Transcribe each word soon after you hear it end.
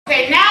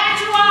Okay, now that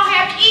you all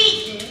have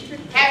eaten,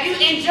 have you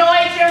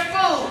enjoyed your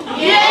food?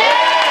 Yeah!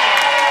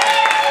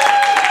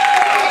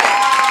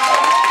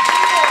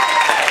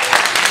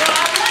 So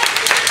I want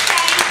you to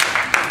thank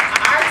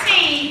our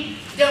team,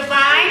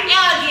 Divine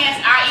Elegance,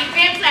 our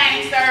event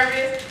planning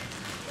service.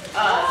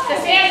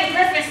 Cassandra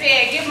Griffin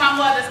said, give my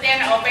mother a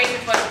standing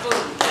ovation for the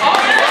food.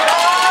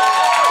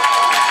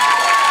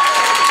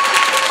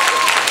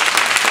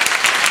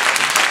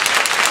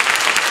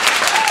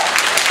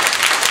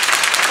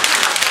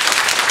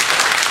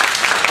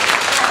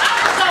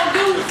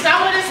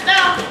 Some of the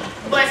stuff,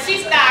 but she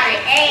started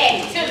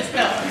adding to the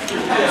stuff. So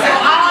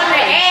all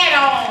the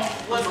add-on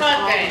was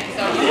her thing.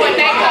 So you would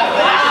thank her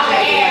for all the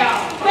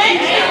add-on.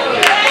 Thank you.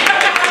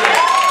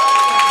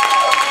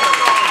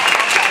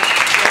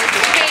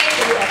 Okay,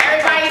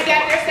 everybody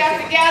got their stuff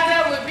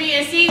together. We're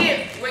being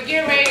seated. We're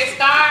getting ready to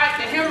start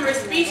the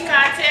Humorous speech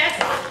contest.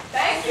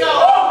 Thank you.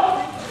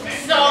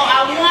 So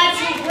I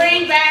want to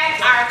bring back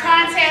our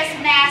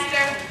contest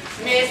master,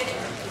 Miss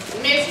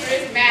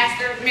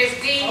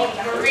D.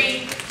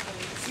 Marie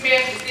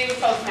Smith,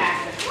 Distinguished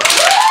Toastmaster.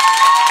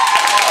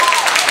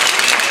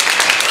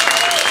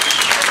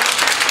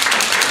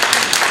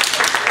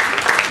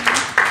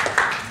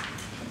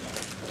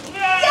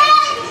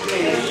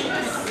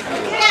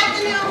 Good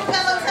afternoon,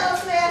 fellow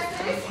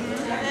Toastmasters.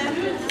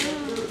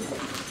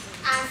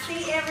 I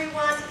see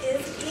everyone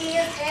is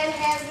and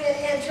has been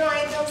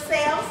enjoying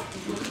themselves.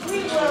 We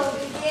will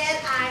begin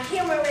our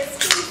humorous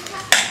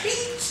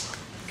speech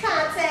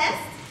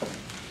contest.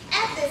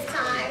 At this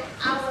time,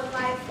 I would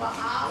like for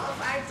all of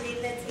our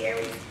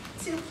dignitaries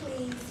to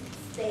please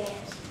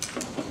stand.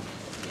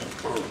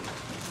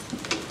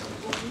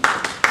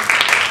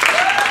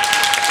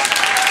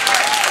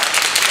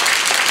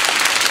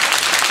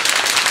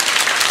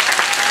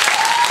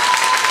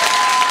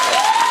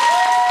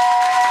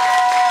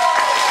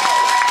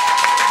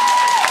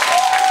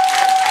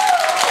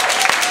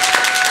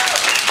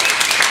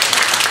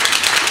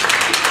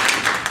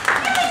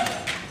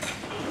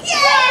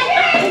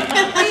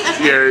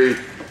 Yay!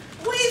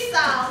 We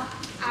saw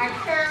our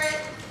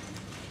current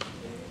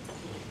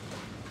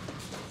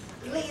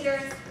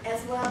leaders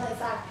as well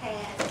as our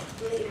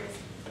past leaders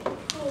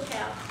who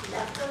have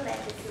left a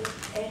legacy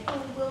and who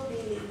will be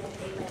leaving a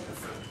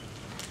legacy.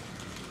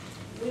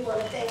 We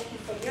want to thank you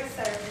for your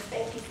service,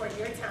 thank you for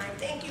your time,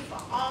 thank you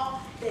for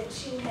all that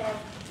you have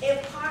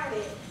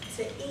imparted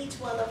to each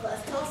one of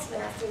us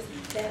Toastmasters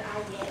that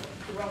are yet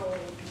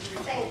growing.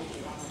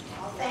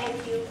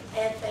 Thank you,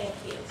 and thank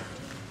you.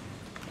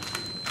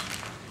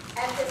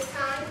 At this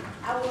time,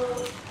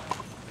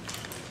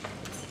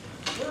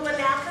 we will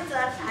now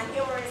conduct our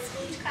humorous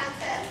speech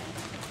contest.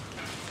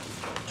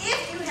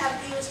 If you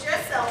have used your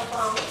cell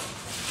phones,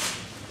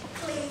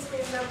 please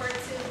remember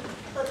to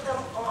put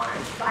them on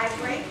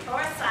vibrate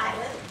or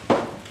silent.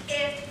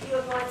 If you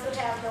are going to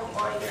have them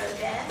on your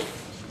desk,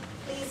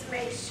 please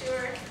make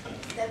sure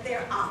that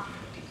they're off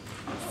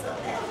so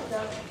that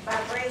the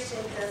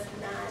vibration does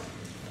not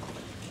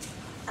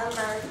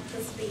alert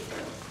the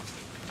speaker.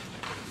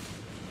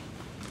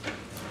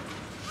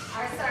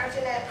 Our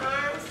Sergeant at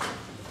Arms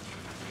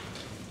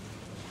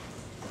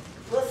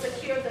will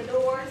secure the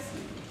doors.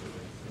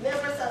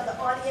 Members of the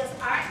audience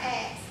are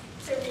asked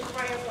to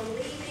refrain from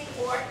leaving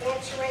or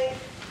entering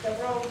the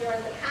room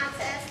during the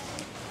contest.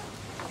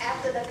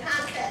 After the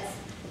contest,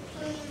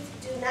 please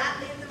do not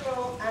leave the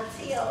room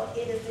until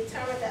it is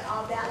determined that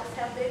all ballots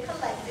have been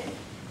collected.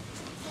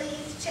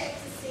 Please check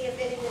to see if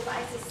any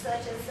devices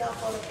such as cell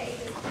phone or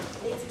pages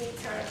need to be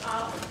turned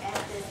off at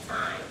this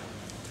time.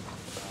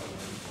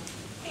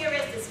 Here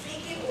is the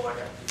speaking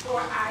order for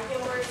our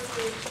humorous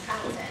speech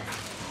contest.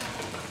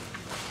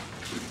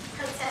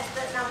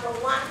 Contestant number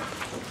 1,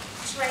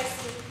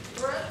 Tracy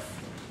Brooks.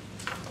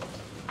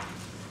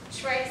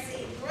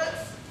 Tracy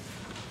Brooks,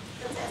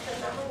 contestant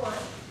number 1.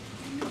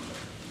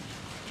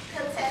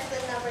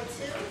 Contestant number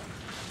 2,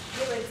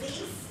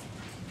 Ulysses.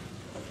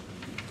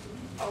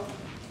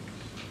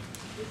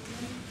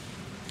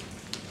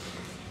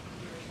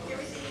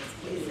 Ulysses,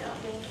 please help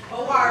me.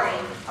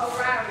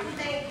 O'Reilly,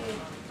 thank you.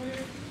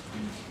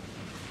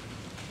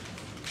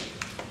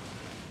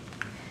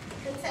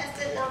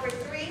 Contestant number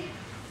 3,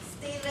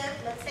 Stephen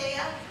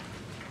Matea.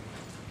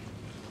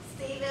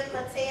 Stephen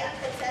Matea,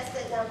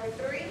 contestant number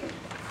 3.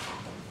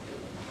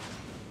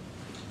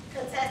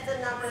 Contestant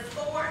number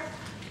 4,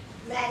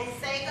 Maddie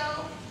Sago.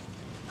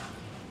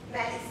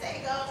 Maddie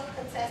Sago,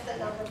 contestant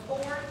number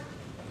 4.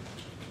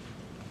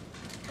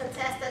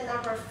 Contestant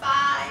number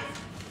 5,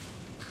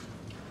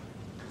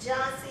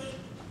 John C.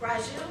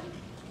 Raju.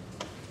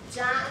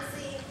 John C.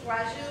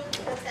 Raju,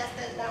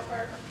 contestant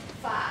number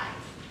 5.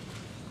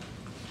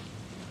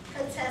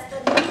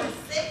 Contestant number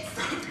 6,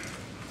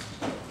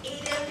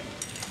 Eden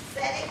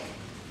Sedek.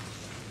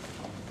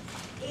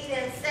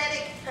 Eden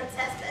Sedek,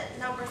 contestant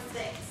number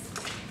 6.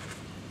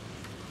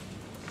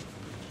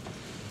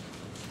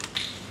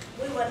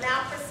 We will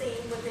now proceed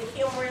with the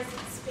humorous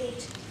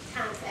speech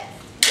contest.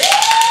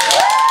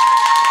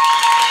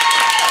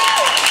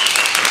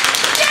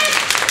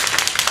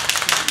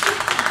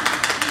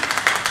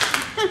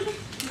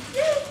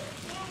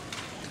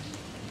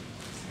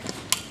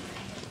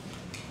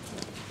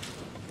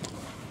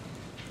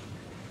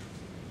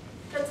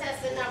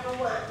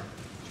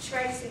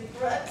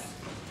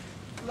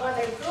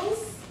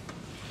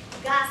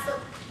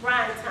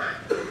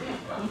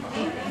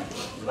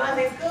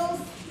 Mother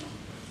Goose,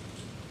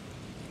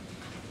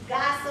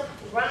 Gossip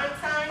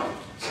Runtime,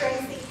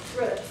 Tracy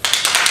Brooks.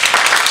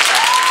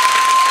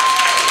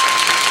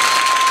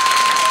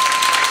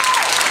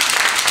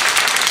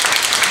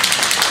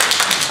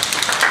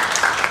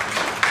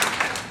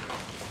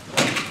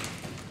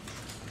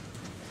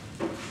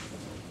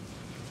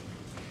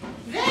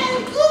 Well,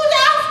 good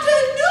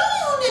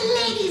afternoon,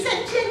 ladies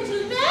and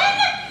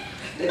gentlemen,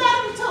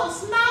 Madam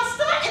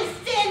Toastmaster and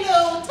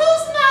fellow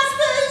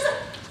Toastmasters.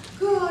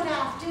 Good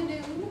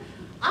afternoon.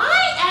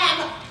 I am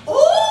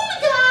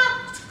Olga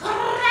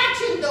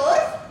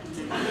Scratchendorf.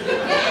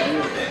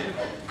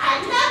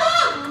 Another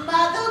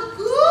Mother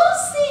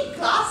Goosey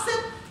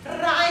gossip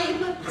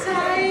rhyme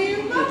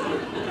time.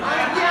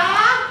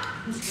 Yeah.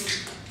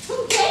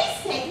 Today's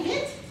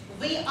segment,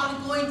 we are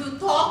going to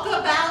talk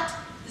about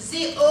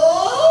the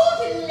old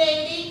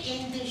lady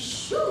in the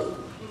shoe.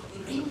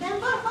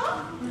 Remember her?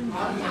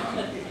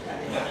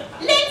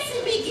 Let's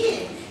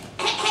begin.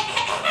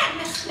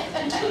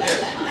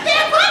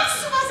 There once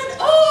was an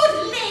old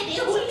lady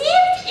who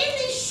lived in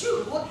the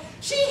shoe.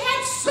 She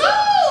had so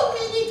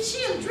many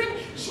children,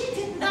 she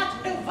did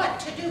not know what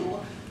to do.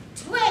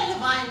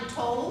 12, I'm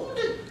told.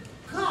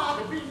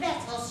 God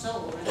bless her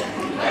soul.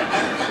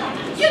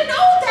 You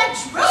know that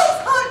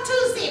drove her to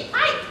the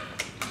pipe.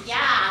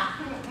 Yeah,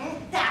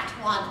 that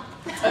one.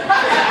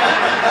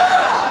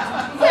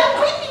 Well,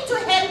 we need to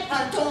help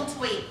her, don't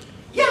we?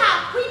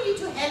 Yeah, we need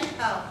to help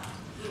her.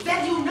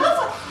 Well, you know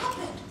what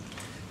happened?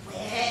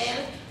 Well,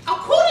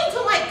 according to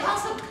my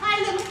gossip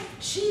column,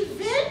 she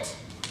went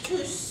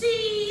to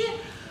see...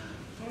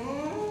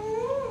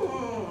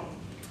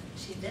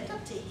 She went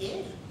up to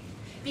him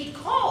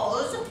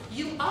because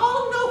you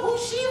all know who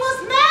she was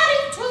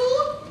married to.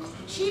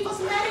 She was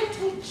married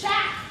to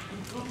Jack.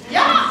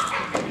 Yeah.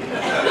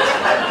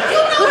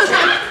 You know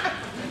Jack?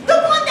 The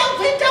one that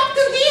went up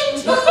to him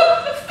to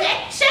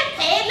fetch a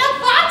pail of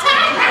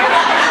water.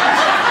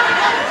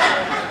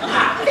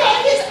 Then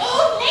his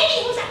old lady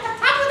was at the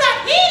top of that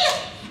hill,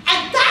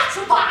 and that's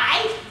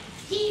why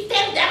he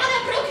fell down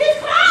and broke his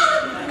crown.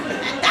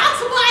 And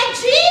that's why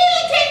Jill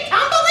came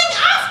tumbling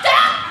after.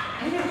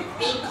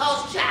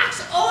 Because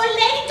Jack's old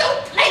lady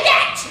don't play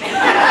that.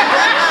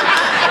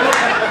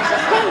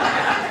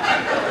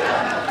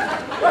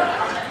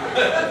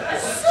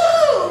 So,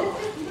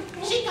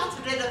 she got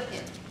rid of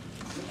him.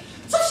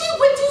 So she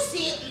went to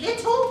see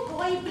Little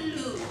Boy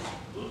Blue.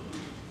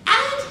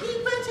 And he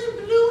went and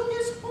blew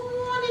his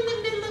horn in the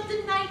middle of the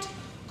night,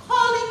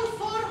 calling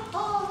for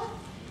her.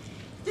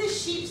 The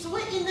sheep were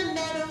in the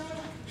meadow.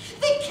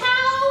 The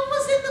cow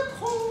was in the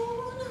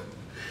corn.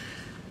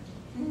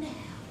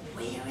 Now,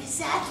 where is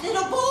that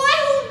little boy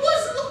who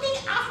was looking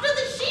after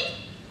the sheep?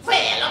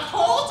 Well, of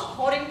course,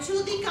 according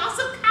to the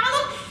gossip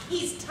column,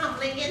 he's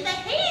tumbling in the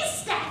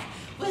haystack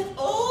with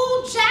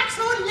old Jack's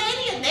old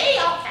lady, and they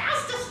are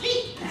fast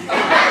asleep.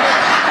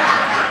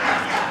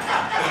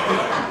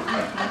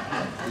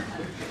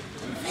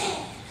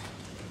 Well,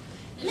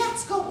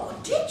 let's go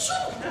on. Did you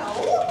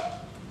know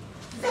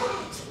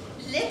that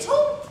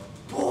Little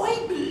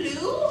Boy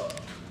Blue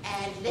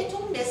and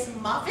Little Miss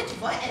Muffet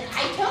were an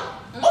item?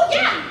 Oh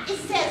yeah, it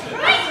says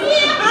right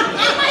here in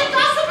my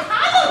gossip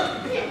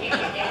column.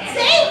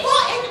 They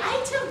were an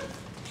item.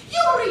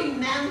 You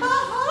remember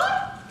her?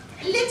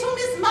 Little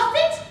Miss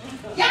Muffet?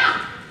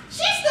 Yeah,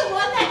 she's the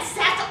one that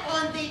sat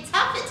on the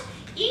tuffet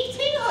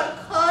eating her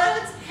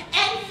curds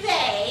and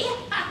they.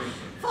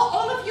 For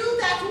all of you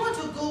that want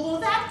to Google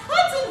that,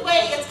 curds and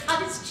whey is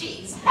cottage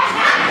cheese.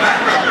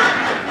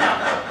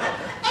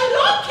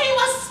 Along came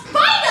a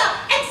spider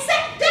and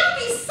sat down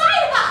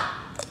beside her.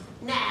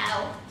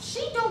 Now,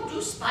 she don't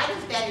do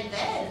spiders very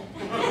well.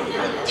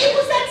 It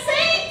was that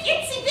same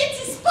itsy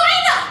bitsy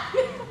spider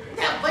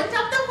that went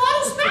up the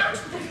water spout.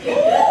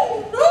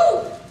 Oh,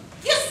 no.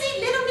 You see,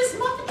 Little Miss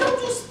Muffet don't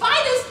do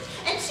spiders,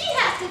 and she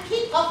has to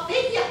keep her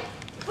figure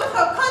with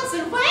her curds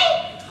and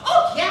whey.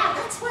 Oh, yeah,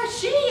 that's why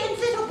she and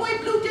Little Boy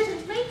Blue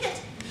didn't make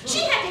it. She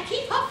had to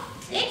keep her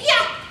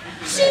figure.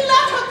 She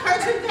loved her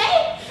curds and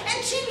whey,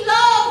 and she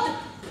loved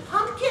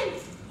pumpkin.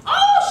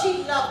 Oh,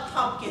 she loved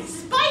pumpkin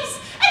spice,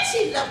 and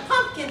she loved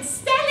pumpkin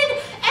salad,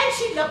 and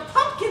she loved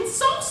pumpkin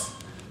sauce.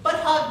 But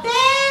her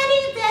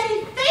very,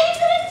 very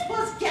favorite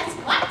was, guess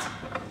what?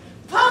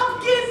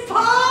 Pumpkin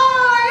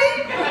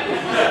pie!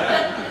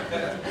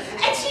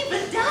 And she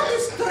went down the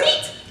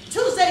street to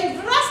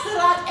the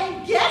restaurant,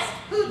 and guess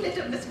who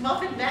Little Miss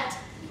Muffet met?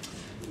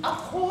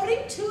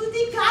 According to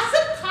the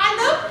gossip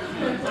column,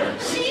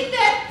 she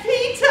met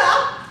Peter.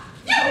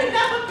 You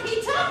remember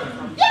Peter?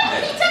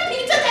 Yeah,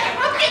 Peter, that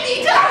pumpkin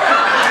eater.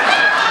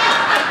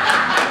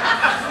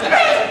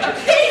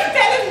 They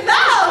fell in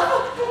love.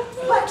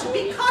 But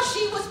because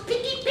she was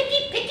picky,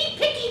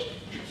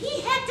 he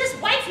had this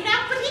wife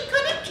now, but he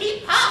couldn't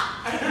keep her.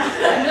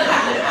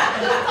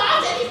 He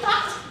thought and he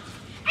thought,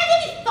 and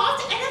then he thought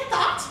and he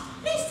thought,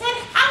 and he said,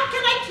 how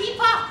can I keep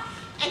her?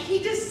 And he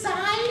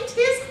designed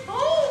his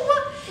home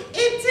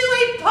into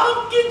a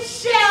pumpkin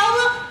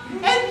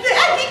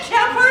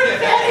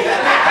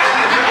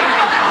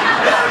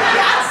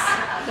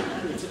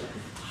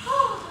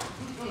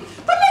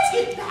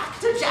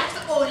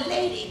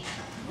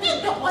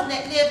one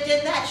that lived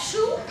in that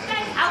shoe,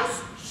 that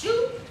house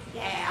shoe?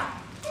 Yeah.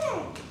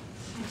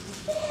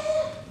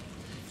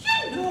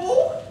 You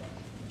know,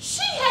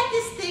 she had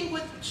this thing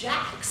with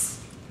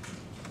Jacks.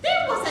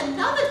 There was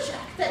another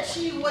Jack that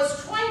she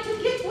was trying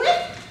to get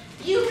with.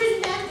 You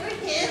remember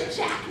him,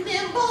 Jack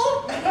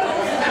Nimble?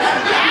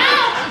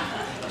 Yeah,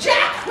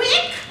 Jack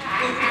Quick.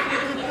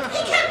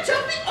 He kept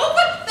jumping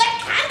over that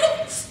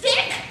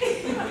candlestick,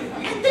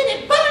 and then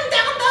it burned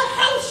down the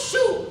house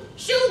shoe.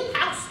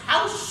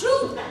 House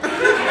shoe.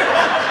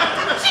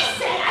 She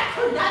said I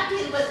could not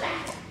deal with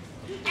that.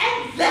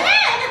 And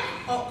then,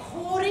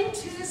 according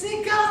to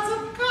the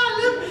gossip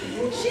column,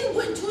 she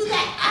went to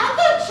that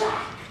other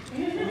Jack.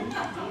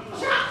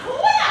 Jack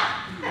Horner.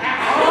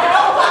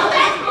 The one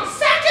that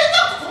sat in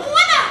the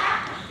corner,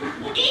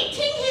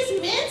 eating his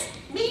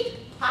mincemeat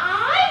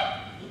pie.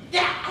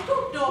 Now, I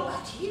don't know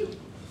about you,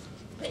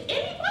 but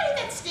anybody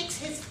that sticks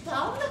his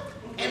thumb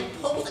and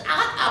pulls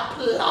out a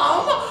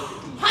plum,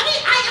 honey,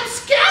 I am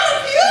scared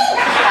of you.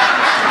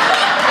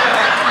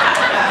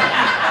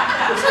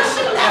 So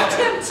she left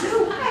him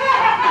too.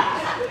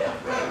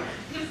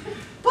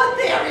 But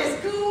there is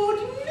good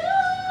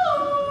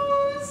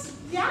news.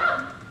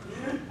 Yeah.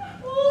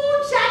 Oh,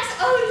 Jack's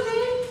old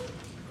lady,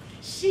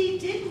 she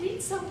did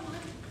meet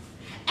someone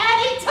at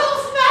a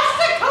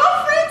Toastmaster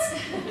conference.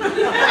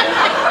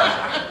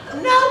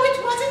 No, it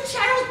wasn't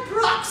Charles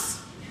Brooks.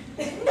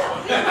 No,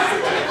 it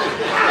wasn't.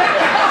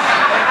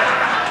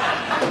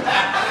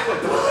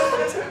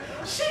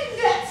 But she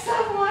met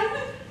someone.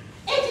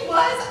 It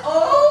was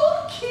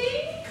old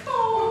King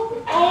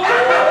Cole.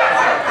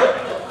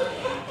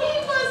 He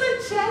was a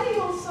jelly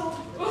old soul,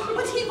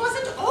 but he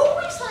wasn't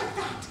always like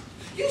that.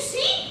 You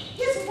see,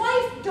 his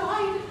wife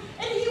died,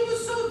 and he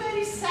was so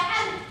very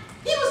sad.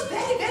 He was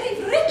very, very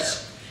rich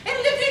and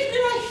lived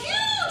in a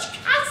huge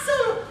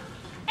castle,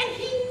 and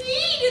he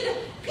needed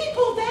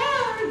people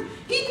there, and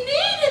he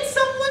needed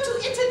someone to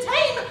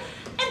entertain,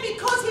 and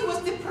because he was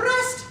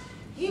depressed,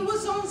 he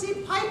was on the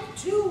pipe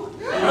too.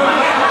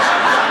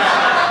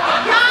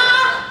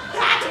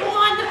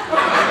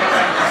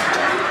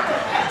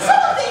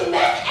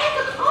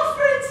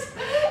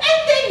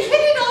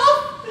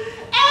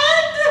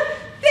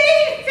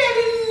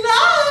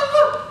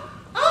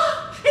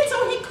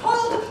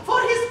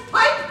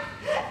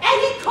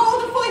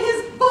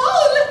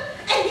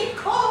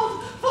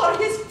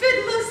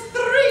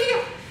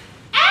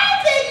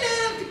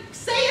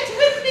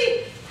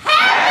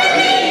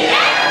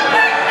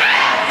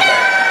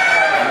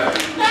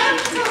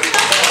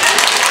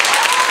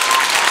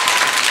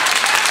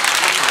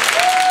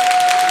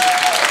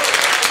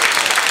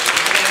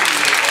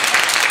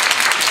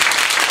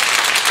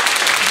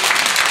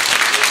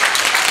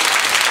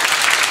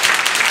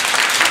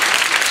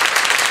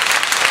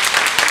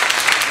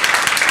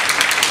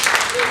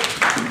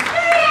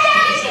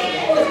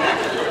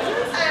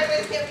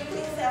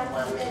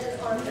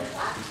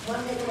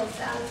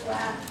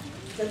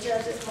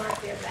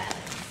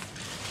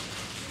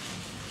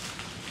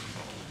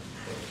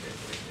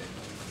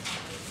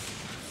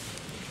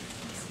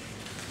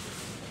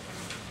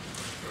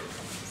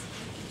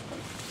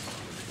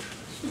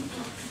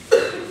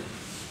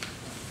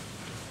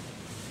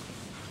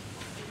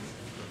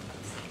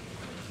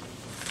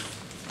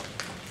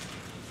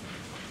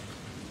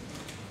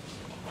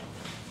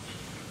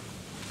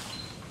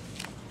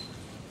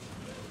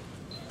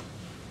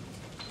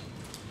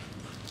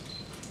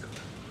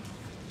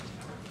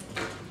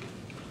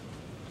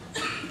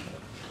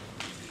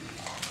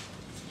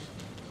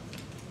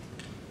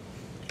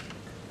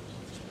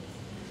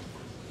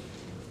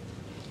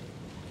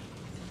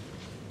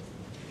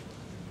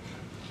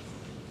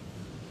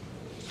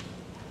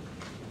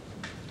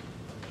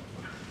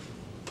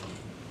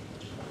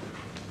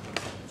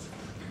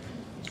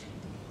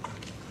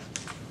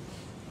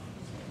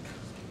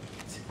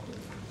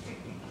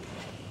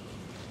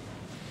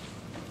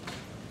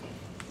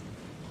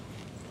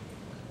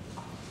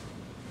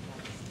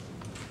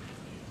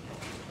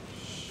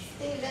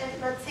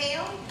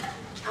 Mateo,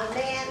 a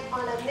man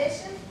on a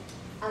mission.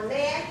 A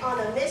man on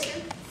a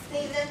mission,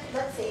 Stephen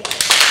Mateo.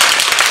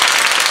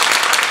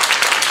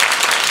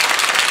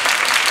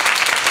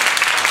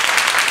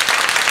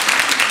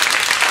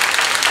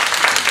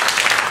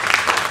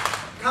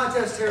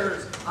 Contest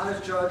hearers,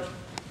 honest judge,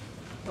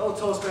 fellow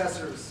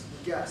Toastmasters,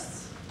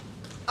 guests.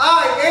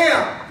 I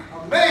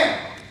am a man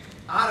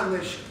on a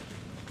mission.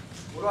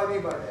 What do I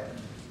mean by that?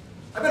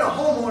 I've been a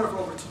homeowner for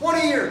over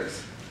 20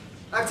 years.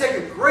 I've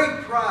taken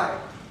great pride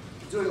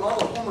in doing all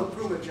the home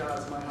improvement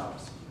jobs in my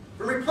house.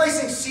 From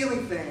replacing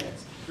ceiling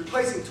fans,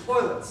 replacing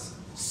toilets,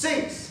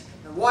 sinks,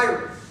 and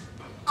wiring.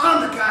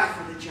 I'm the guy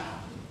for the job.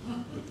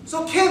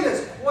 So came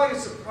as quite a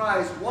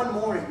surprise one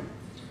morning.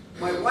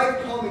 My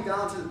wife called me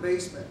down to the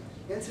basement,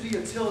 into the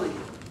utility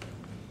room,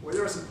 where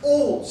there were some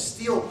old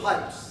steel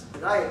pipes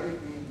that I had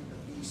nicknamed the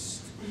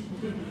Beast.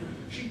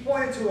 She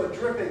pointed to a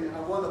dripping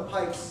on one of the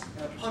pipes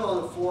and a puddle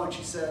on the floor, and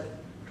she said,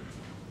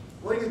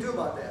 "What are you going to do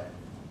about that?"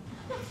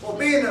 Well,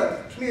 being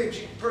the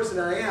community person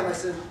that I am, I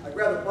said, I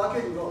grabbed a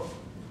bucket and go,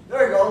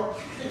 There you go.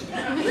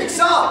 Big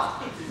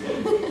solved.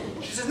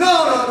 She says,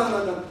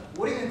 no.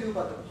 What are you going to do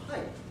about the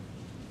pipe?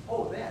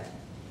 Oh, that.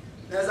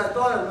 And as I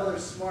thought of another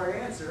smart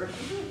answer,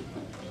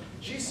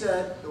 she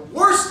said, the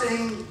worst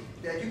thing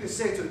that you can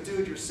say to a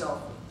dude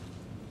yourself,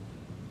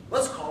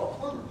 let's call a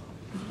plumber.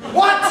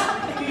 What?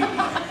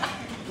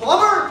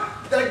 Plumber?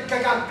 That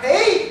I got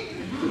paid?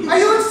 Are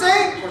you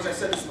insane? Of course, I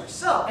said this to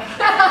myself. I said,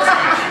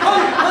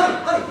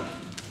 honey,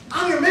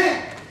 I'm your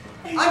man.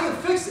 I can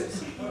fix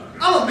this.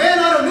 I'm a man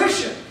on a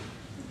mission.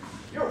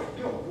 You're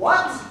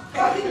what?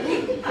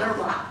 Never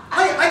mind.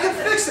 I can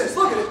fix this.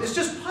 Look at it. It's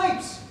just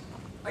pipes.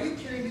 Are you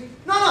kidding me?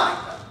 No.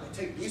 I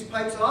take these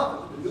pipes off, I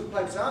put the new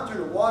pipes on, turn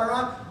the water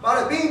on.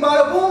 Bada bing,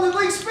 bada boom, the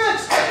leak's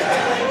fixed.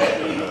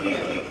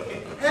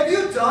 Have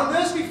you done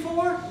this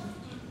before?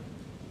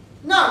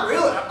 Not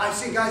really. I've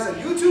seen guys on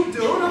YouTube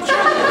do it. I'm sure.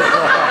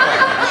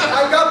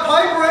 I got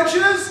pipe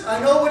wrenches. I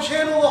know which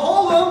handle to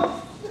hold them.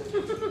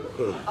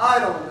 I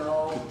don't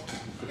know.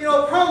 You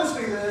know, promise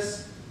me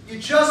this. You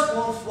just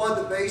won't flood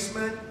the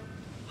basement.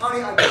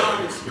 Honey, I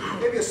promise.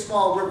 Maybe a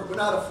small river, but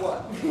not a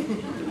flood.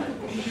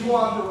 She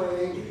walked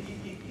away.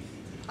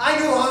 I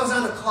knew I was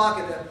on the clock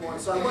at that point,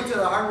 so I went to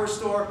the hardware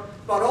store,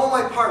 bought all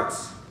my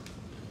parts.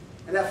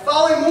 And that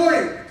following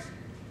morning,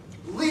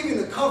 leaving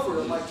the comfort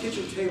of my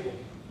kitchen table,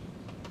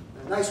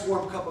 and a nice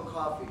warm cup of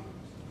coffee,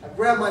 I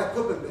grabbed my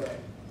equipment bag,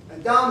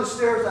 and down the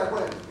stairs I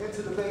went,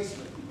 into the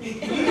basement. When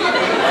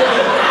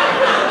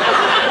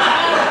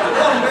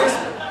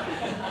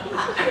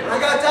I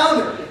got down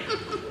there,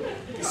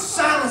 the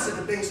silence in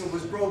the basement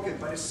was broken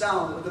by the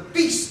sound of the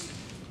beast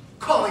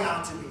calling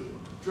out to me.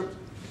 Drip,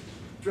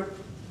 drip, drip.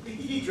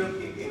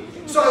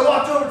 So I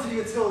walked over to the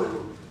utility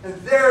room, and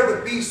there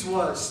the beast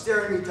was,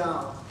 staring me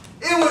down.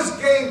 It was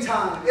game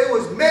time. It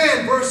was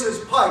man versus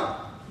pipe.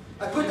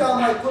 I put down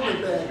my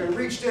equipment bag and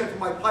reached in for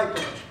my pipe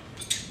wrench.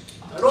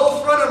 An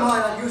old friend of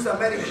mine I've used on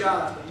many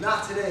jobs, but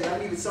not today. I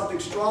needed something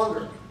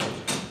stronger.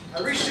 I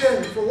reached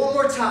in for one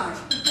more time.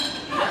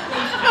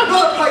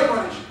 Another pipe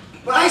wrench.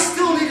 But I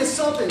still needed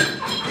something.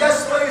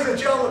 Yes, ladies and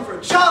gentlemen, for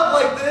a job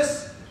like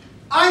this,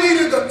 I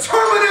needed the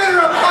Terminator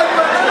of pipe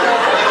wrench.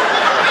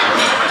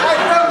 I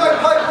grabbed my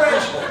pipe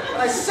wrench,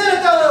 and I set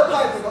it down on the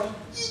pipe and go,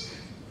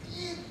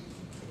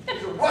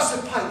 these are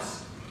rusted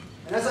pipes.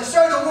 And as I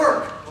started to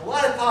work, a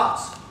lot of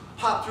thoughts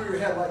popped through your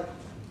head like,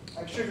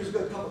 I should use a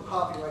good cup of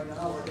coffee right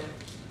now.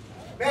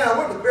 Man, I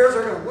wonder if the Bears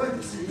are going to win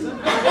this season.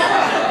 The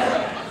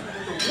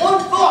one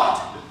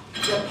thought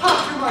that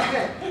popped through my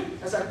head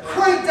as I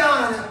cranked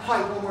down on that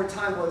pipe one more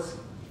time was,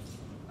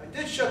 I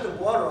did shut the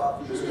water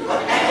off in this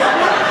pipe.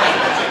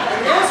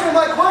 And the answer to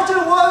my question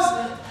was,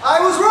 I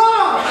was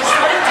wrong. I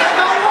started to take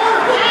out water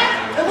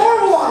and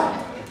more water.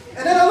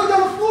 And then I looked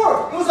on the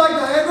floor. It was like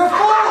Niagara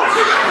Falls.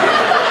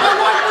 My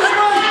wife was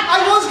right.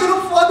 I was going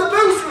to flood the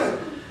basement.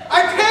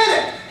 I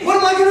panicked. What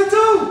am I going to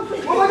do?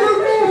 What am I going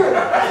to do here?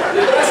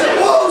 And I said,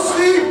 whoa,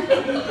 Steve,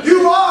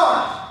 you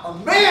are a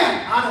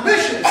man on a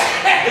mission.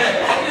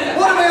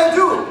 What am I going to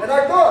do? And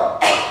I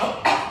thought,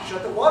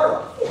 shut the water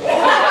off.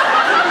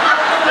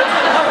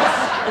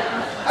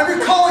 I'm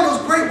recalling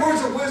those great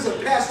words of wisdom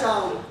passed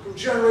down from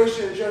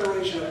generation to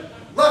generation.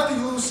 Lefty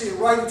loosey and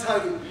righty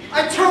tighty.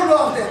 I turned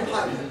off that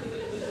pipe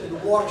and the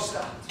water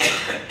stopped.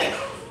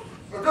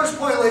 At this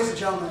point, ladies and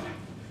gentlemen,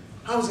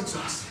 I was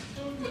exhausted.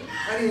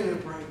 I needed a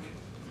break.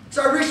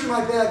 So I reached in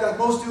my bag like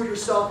most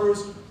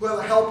do-it-yourselfers who have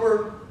a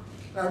helper.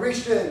 And I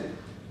reached in.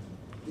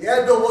 The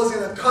Advil wasn't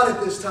going to cut it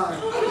this time.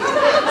 So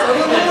I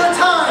went one more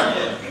time.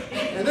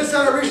 And this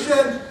time I reached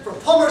in for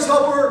plumber's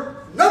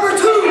helper number 2.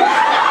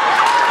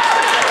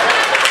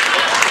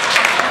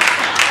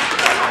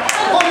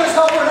 Plumber's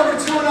helper number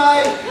 2 and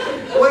I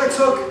went and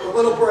took a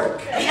little break.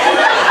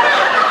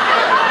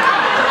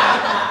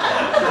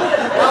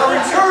 While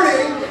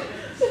returning,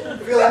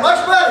 feeling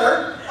much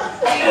better,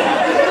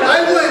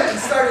 I went and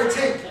started to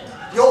take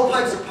the old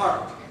pipes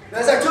apart. And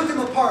as I took them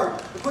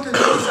apart and put the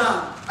news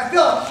on, I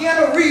felt like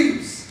Keanu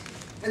Reeves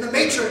in The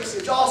Matrix.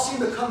 It all seemed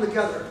to come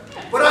together.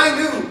 But I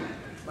knew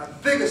my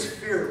biggest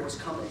fear was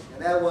coming,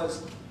 and that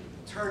was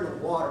turn the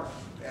water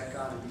back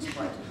on in these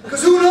pipes.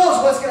 Because who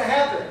knows what's going to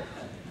happen?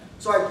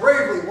 So I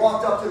bravely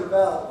walked up to the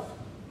valve.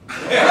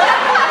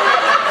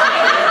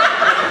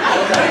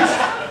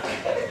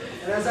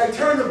 And as I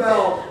turned the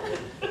valve,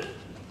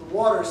 the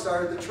water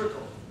started to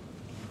trickle.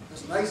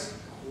 This nice,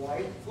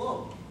 quiet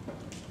flow.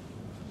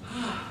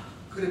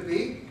 Could it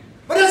be?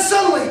 But then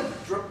suddenly,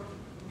 drip,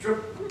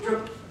 drip,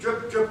 drip,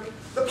 drip, drip,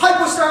 the pipe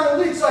was starting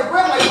to leak, so I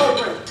grabbed my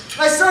pipe wrench.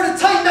 And I started to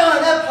tighten down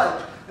on that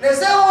pipe. And as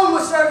that one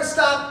was starting to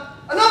stop,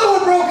 another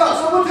one broke out,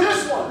 so I went to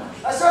this one.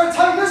 I started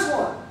tightening this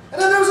one. And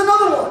then there was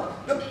another one.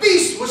 The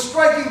beast was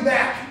striking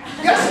back.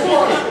 Yes, it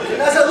was.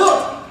 And as I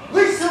looked,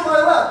 leaks to my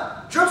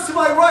left, drips to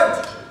my right.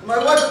 And my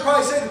wife would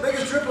probably say the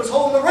biggest drip was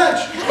holding the wrench.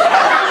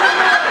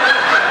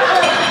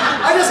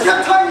 I just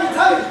kept tightening and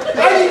tightening.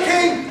 I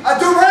became a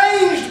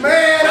deranged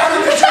man out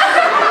of the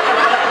jacket.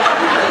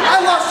 I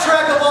lost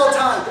track of all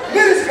time.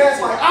 Minutes passed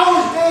by,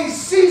 hours, days,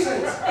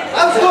 seasons.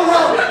 I was going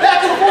around,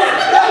 back and forth,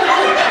 one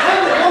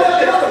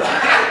after another.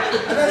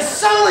 And then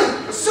suddenly,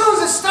 as soon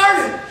as it started,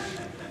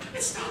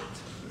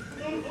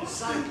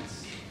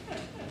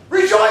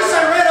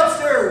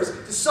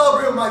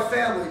 my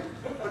family,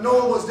 but no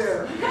one was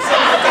there. Except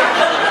my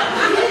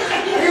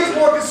dad. He was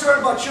more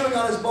concerned about chewing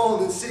on his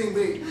bone than seeing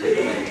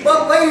me.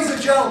 But ladies and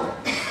gentlemen,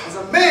 as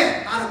a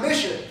man on a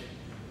mission,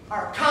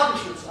 our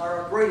accomplishments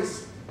are our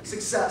greatest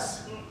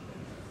success.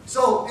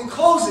 So, in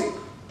closing,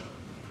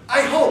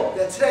 I hope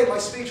that today my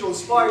speech will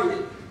inspire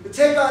you to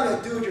take on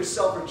that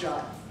do-it-yourselfer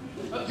job.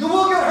 You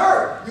will get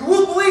hurt, you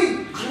will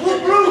bleed, you will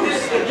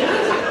bruise.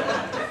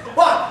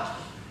 But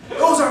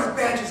those are the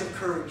badges of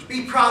courage.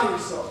 Be proud of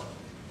yourself.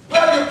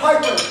 Grab your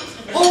piper,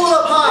 pull it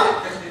up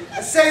high,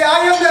 and say, I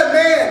am that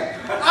man,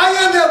 I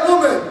am that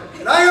woman,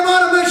 and I am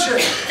on a mission.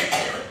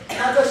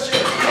 God bless you.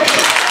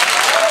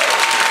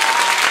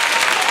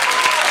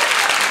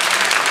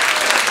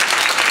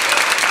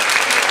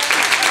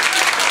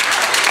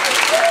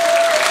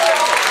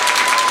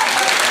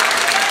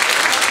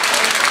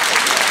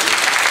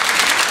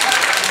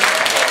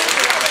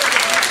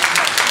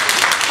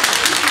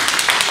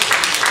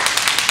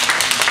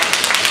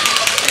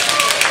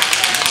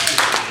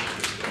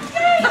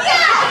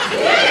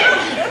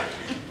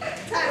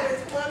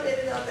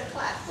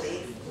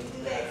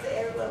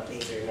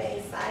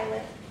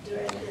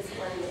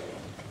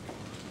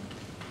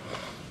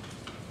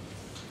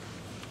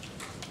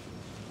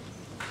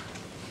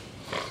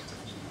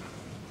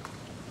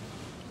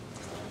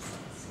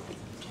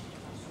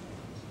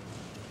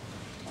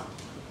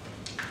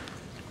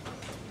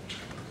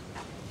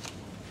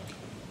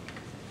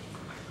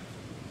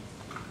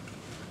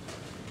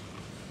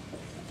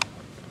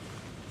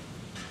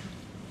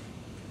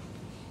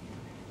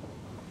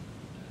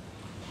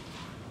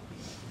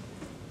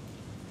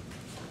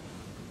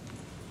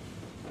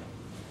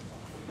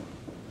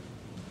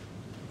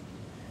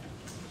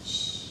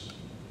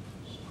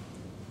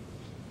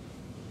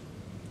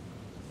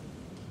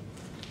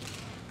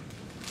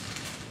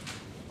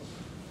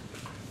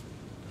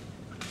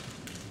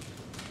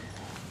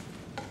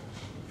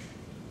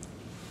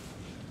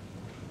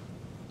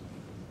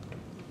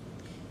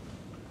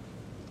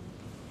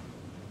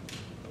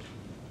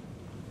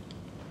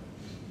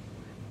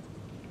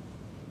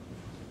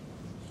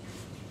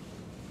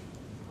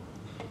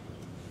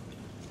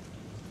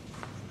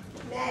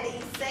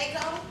 Maddie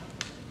Sago,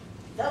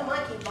 the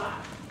monkey bar.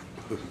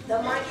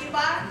 The monkey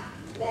bar,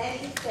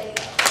 Maddie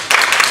Sago.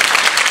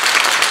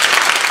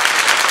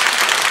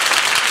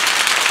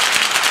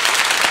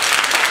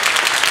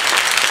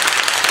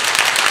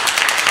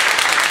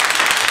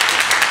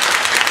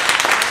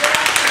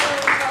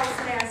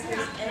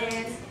 Toastmasters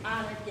and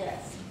honored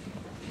guests.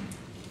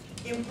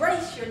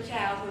 Embrace your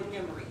childhood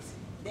memories.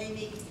 They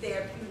may be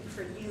therapeutic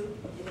for you,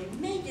 and they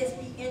may just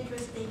be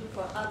interesting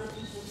for other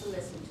people to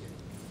listen to.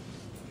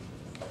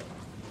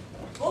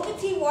 Booker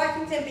T.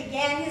 Washington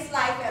began his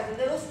life as a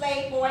little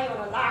slave boy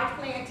on a large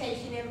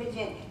plantation in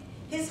Virginia.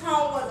 His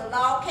home was a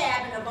log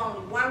cabin of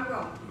only one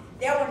room.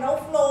 There were no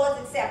floors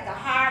except the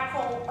hard,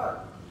 cold earth.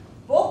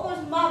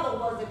 Booker's mother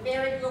was a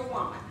very good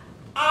woman.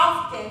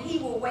 Often he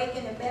would wake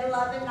in the middle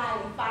of the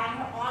night and find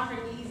her on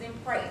her knees in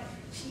prayer.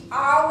 She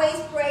always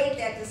prayed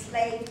that the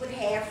slaves would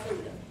have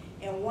freedom.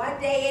 And one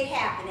day it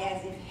happened,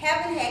 as if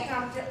heaven had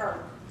come to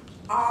earth.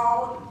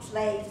 All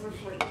slaves were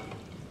free.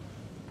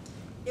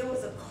 It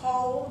was a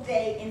cold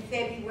day in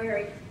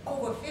February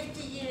over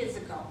 50 years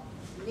ago,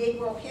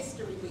 Negro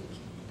History Week,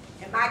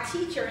 and my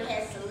teacher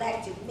had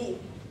selected me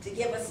to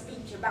give a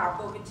speech about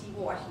Booker T.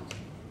 Washington.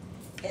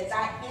 As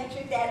I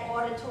entered that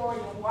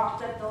auditorium and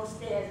walked up those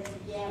stairs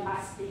and began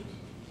my speech,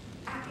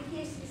 I could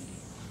hear some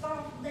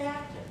soft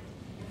laughter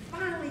and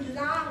finally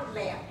loud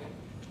laughter.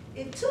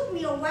 It took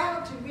me a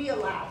while to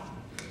realize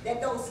that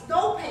those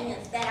snow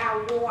pants that I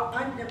wore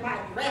under my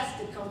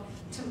dress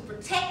to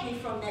protect me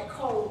from that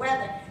cold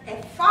weather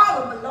had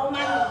fallen below my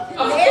knees.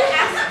 And there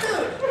I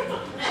stood in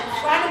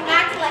front of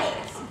my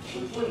class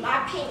with my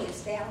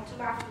pants down to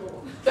my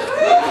floor.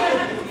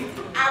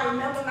 I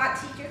remember my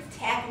teacher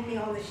tapping me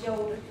on the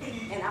shoulder,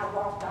 and I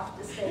walked off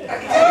the stage. For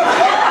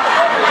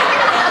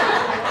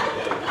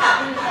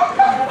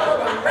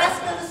the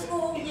rest of the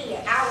school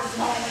year, I was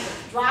known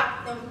as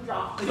Drop Them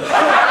Drop.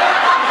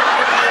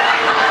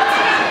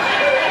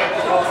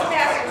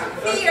 Toastmasters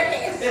fear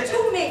has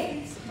two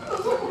meanings: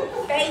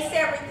 face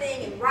everything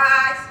and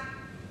rise,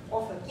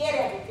 or forget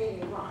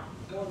everything and run.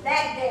 Well,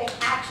 that day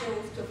I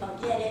chose to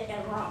forget it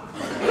and run.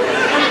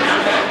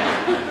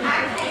 I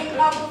came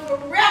up with a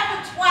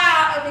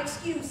repertoire of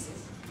excuses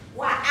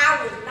why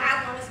I was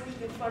not going to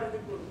speak in front of the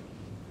group.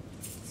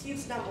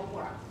 Excuse number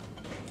one: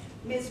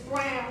 Miss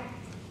Brown,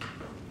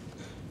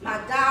 my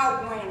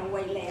dog ran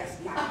away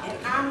last night, and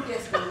I'm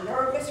just a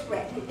nervous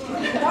wreck. You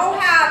know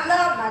how I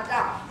love my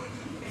dog.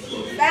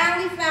 We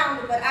finally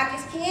found her, but I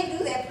just can't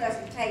do that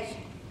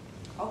presentation.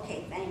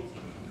 Okay, thank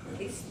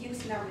you.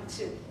 Excuse number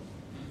two: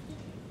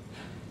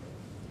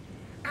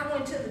 I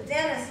went to the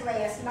dentist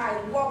last night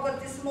and woke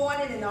up this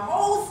morning and the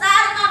whole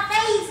side of my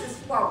face is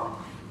swollen.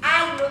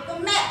 I look a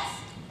mess.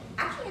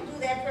 I can't do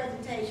that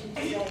presentation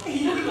today.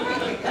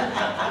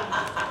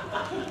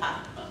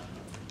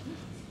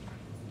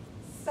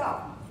 So,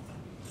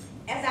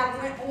 as I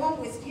went on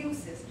with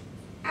excuses,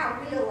 I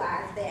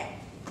realized that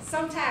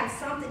sometimes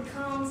something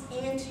comes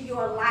into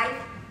your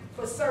life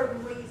for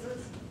certain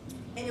reasons,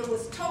 and it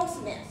was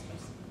Toastmasters.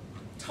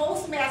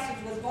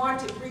 Toastmasters was going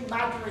to bring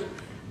my dream.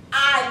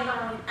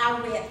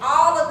 I read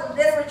all of the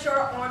literature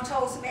on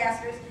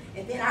Toastmasters,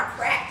 and then I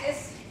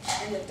practiced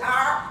in the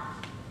dark,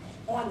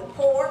 on the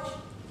porch,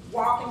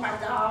 walking my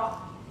dog,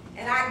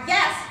 and I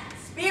guess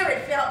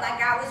Spirit felt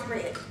like I was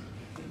ready,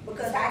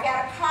 because I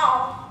got a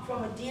call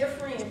from a dear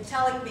friend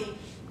telling me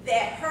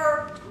that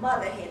her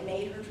mother had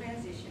made her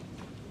transition,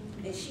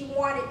 and she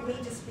wanted me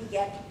to speak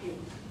at the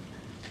funeral.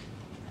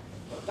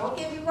 Well, don't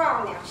get me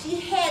wrong now,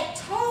 she had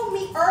told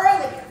me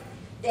earlier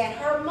that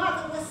her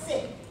mother was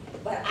sick,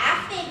 but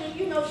I figured,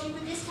 you know, she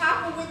was just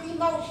talking with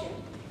emotion,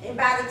 and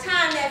by the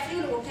time that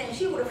funeral came,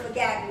 she would have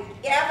forgotten we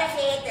ever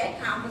had that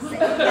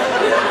conversation.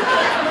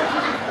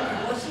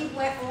 Well, she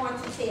went on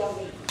to tell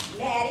me,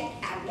 Maddie,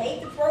 I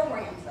made the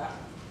programs up,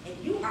 and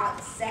you are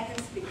the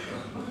second speaker.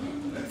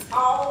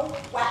 Oh,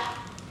 wow.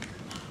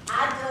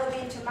 I dug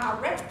into my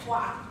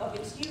repertoire of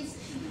excuses.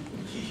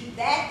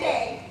 That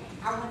day,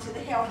 I went to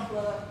the health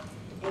club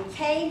and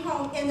came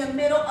home in the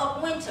middle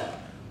of winter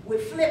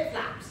with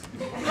flip-flops. In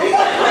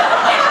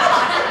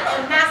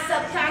my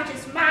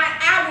subconscious mind,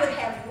 I would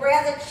have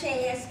rather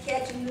chance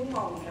catching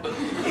pneumonia than to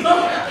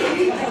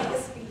make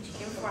a speech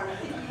in front of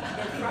the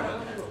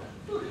group.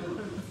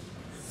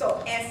 So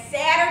as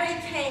Saturday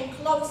came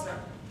closer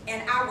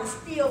and I was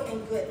still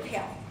in good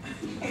health,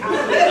 I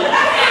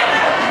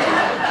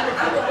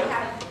would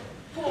have to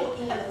pull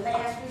in the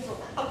last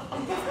resort.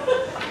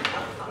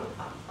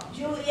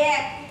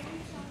 Juliet,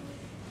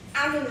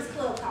 I'm in this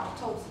club called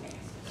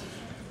Toastmasters,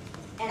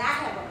 and I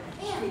have a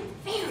very,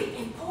 very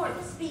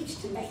important speech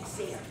to make,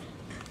 Sarah.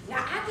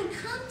 Now, I can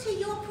come to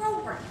your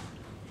program,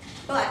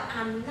 but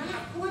I'm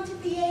not going to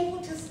be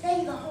able to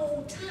stay the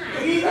whole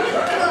time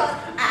because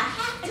I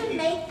have to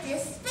make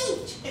this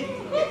speech.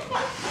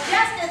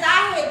 Just as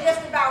I had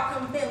just about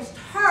convinced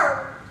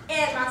her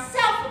and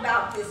myself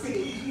about this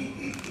speech,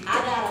 I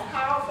got a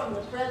call from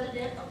the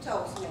president of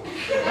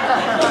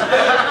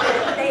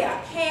Toastmasters. They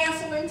are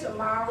canceling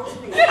tomorrow's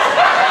meeting.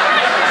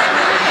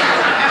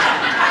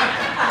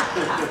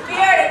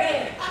 Spirit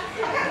again.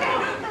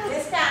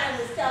 This time it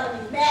was telling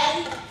me,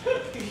 Maddie,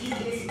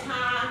 it's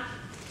time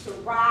to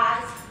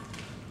rise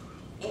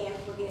and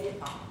forget it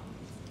all.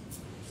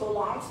 So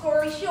long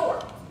story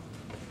short,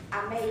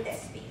 I made that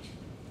speech.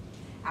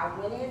 I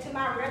went into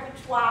my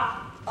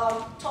repertoire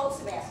of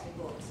Toastmaster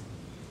books.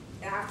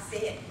 And I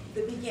said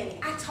the beginning.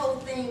 I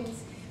told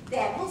things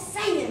that, little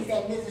sayings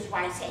that Mrs.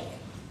 Rice had.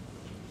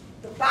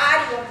 The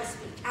body of the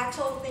speech. I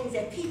told things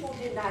that people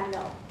did not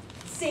know.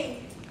 See,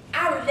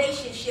 our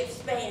relationship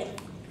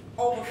spanned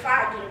over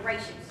 5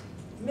 generations.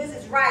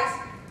 Mrs. Rice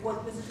was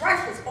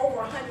over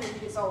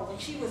 100 years old, and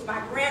she was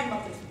my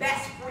grandmother's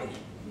best friend.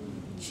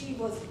 She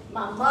was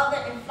my mother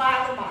and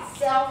father,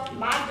 myself,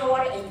 my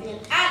daughter, and then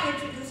I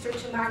introduced her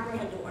to my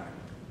granddaughter.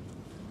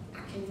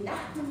 I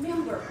cannot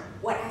remember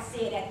what I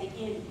said at the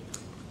end,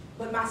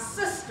 but my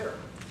sister,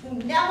 who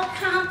never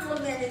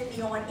complimented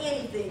me on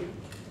anything,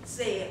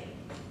 said,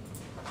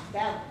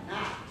 that was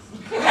nice.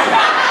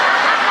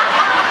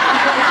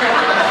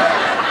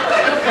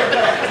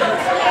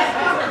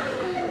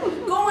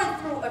 Going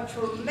through a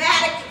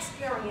traumatic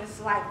experience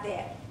like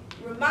that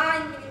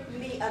reminded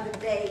me of the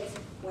days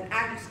when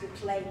I used to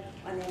play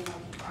on that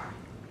monkey bar.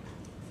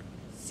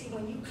 See,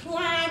 when you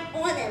climb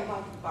on that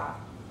monkey bar,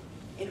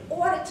 in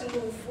order to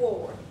move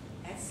forward,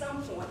 at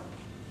some point,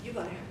 you're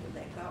going to have to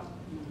let go.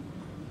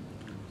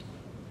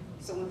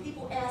 So when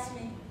people ask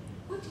me,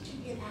 what did you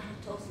get out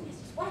of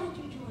Toastmasters? Why did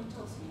you join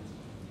Toastmasters?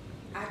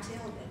 I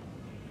tell them,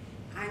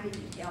 I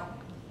need help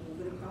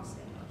moving across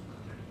that monkey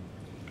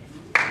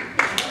bar.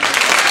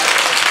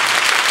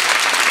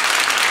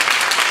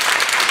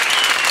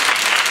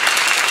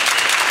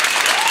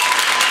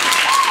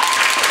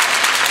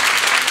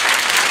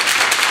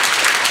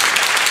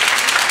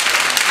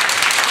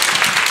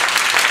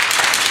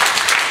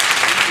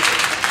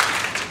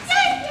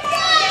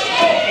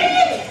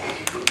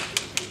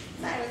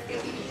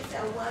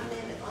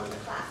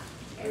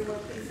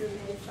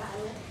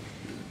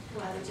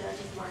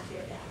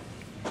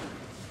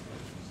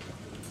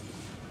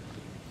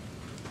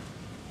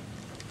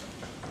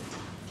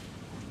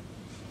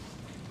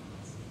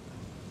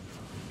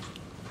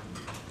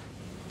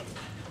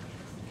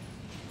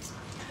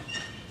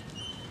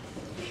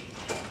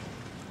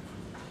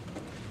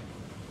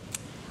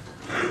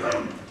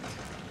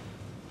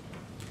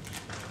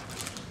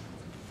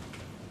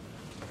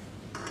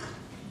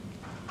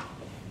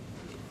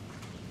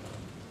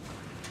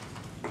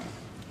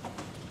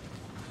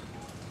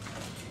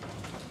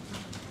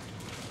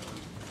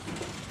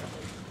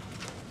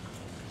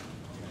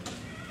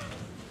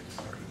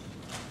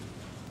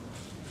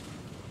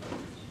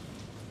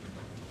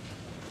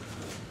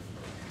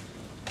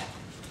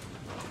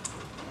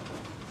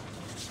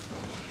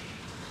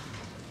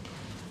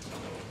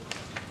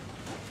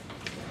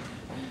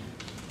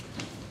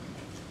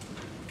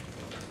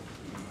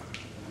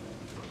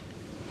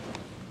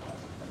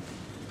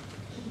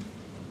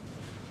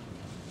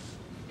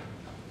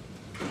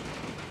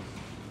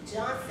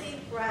 Johnson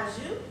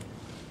Raju.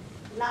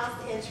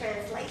 Lost in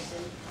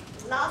translation.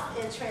 Lost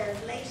in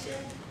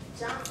translation,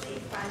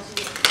 Johnson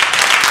Raju.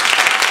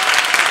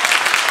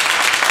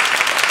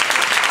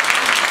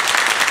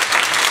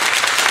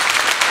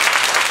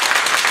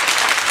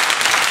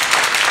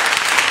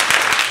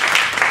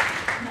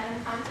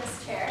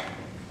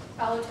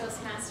 Fellow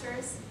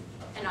Toastmasters,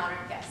 and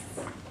honored guests.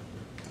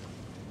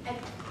 At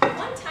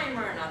one time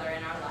or another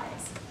in our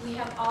lives, we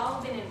have all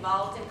been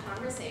involved in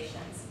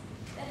conversations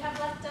that have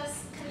left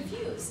us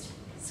confused,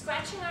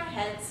 scratching our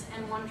heads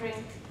and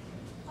wondering,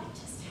 what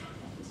just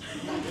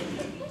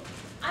happened?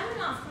 I'm an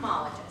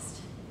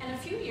ophthalmologist, and a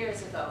few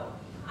years ago,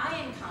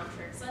 I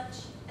encountered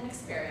such an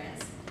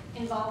experience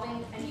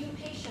involving a new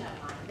patient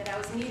of mine that I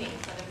was meeting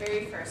for the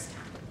very first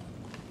time.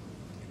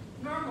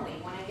 Normally,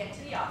 when I get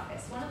to the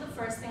office, one of the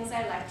first things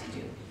I like to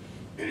do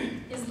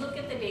is look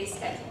at the day's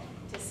schedule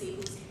to see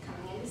who's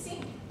coming in to see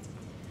me.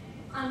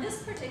 On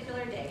this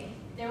particular day,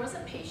 there was a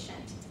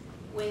patient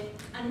with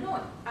a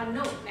note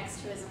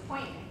next to his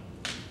appointment.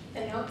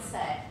 The note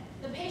said,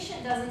 "The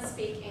patient doesn't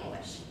speak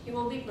English. He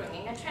will be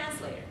bringing a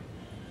translator."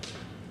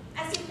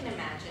 As you can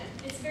imagine,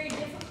 it's very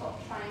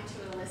difficult trying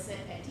to elicit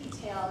a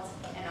detailed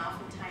and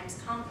oftentimes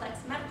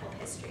complex medical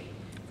history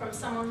from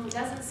someone who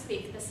doesn't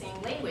speak the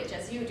same language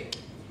as you do.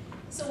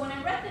 So when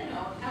I read the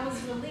note, I was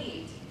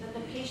relieved that the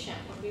patient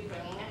would be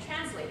bringing a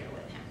translator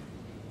with him.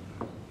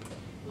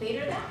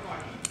 Later that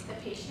morning, the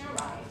patient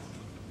arrived,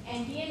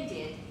 and he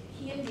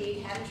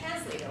indeed had a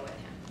translator with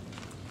him.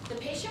 The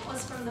patient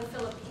was from the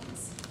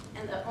Philippines,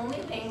 and the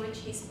only language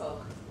he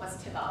spoke was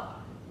Tagalog.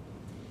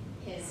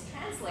 His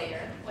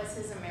translator was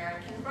his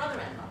American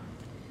brother-in-law.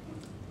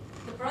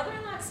 The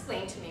brother-in-law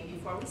explained to me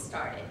before we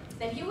started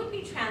that he would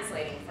be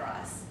translating for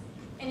us,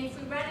 and if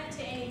we ran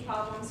into any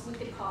problems, we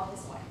could call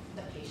his wife,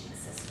 the patient's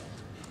sister.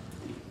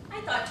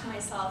 I thought to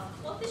myself,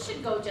 well, this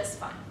should go just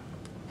fine.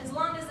 As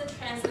long as the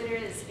translator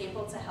is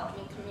able to help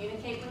me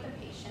communicate with the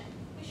patient,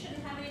 we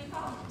shouldn't have any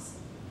problems.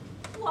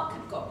 What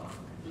could go wrong?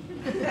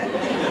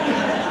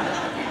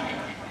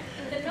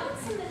 The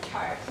notes in the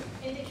chart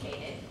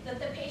indicated that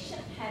the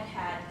patient had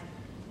had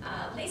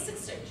LASIK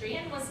surgery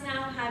and was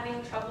now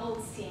having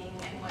trouble seeing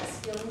and was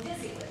feeling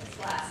dizzy with his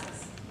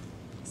glasses.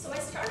 So I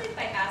started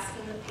by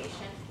asking the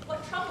patient,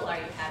 what trouble are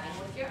you having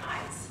with your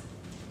eyes?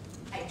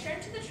 I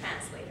turned to the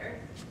translator,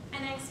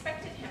 and I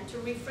expected him to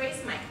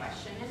rephrase my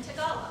question in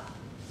Tagalog.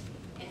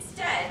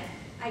 Instead,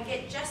 I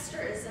get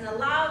gestures in a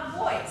loud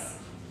voice.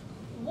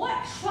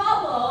 What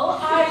trouble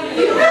are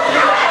you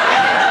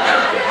having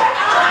with your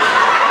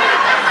eyes?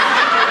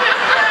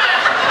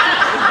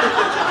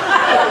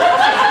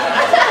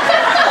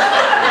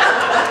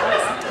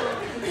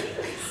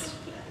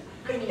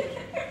 I mean,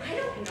 I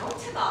don't know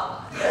Tagalog.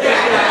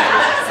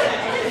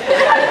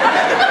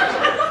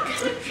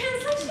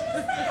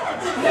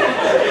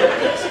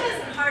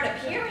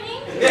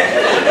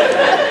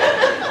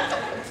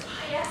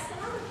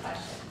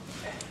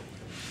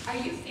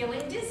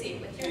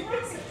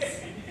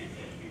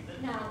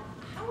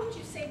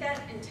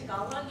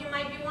 You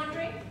might be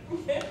wondering.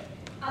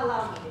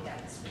 Allow me to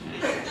demonstrate.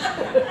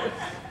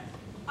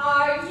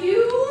 Are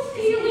you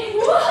feeling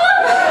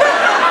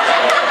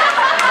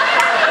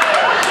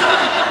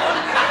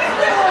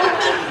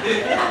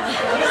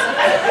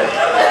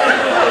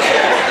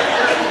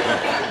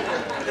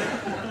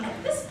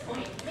At this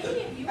point,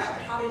 many of you are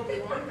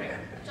probably wondering,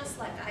 just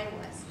like I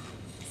was,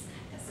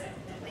 is that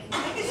the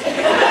language?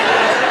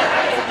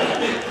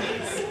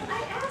 So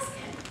I asked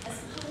him as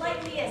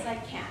politely as I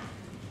can,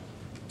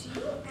 do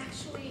you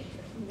actually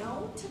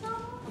know Tagalog?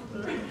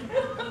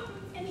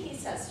 And he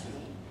says to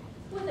me,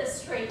 with a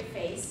straight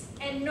face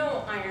and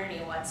no irony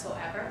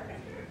whatsoever,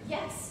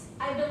 yes,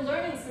 I've been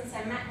learning since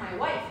I met my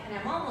wife, and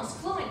I'm almost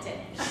fluent in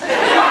it.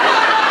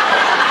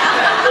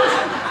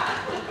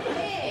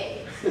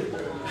 Hey,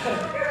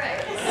 all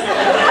right.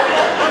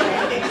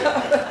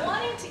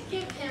 Wanting to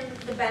give him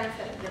the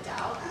benefit of the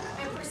doubt,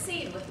 I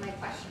proceed with my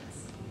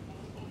questions.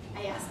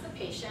 I asked the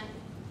patient,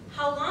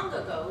 how long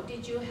ago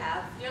did you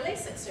have your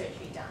LASIK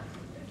surgery done?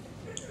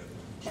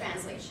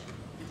 Translation.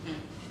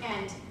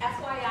 And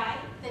FYI,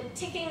 the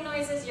ticking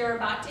noises you're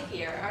about to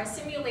hear are a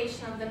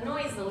simulation of the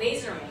noise the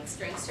laser makes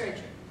during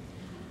surgery.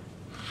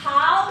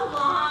 How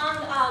long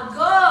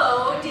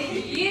ago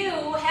did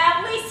you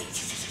have LASIK?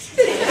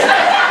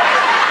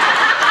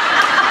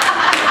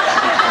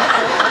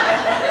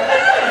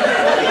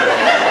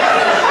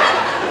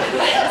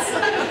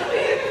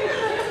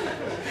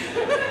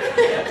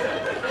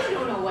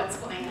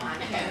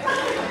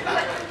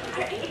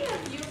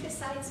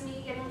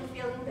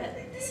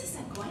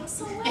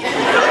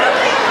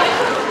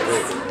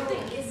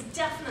 Something is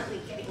definitely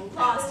getting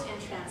lost in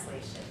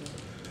translation.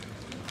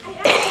 I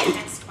ask the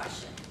next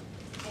question.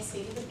 I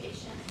say to the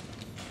patient,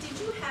 did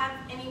you have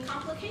any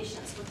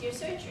complications with your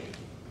surgery?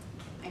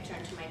 I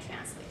turn to my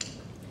translator.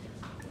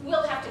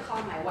 We'll have to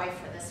call my wife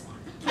for this one.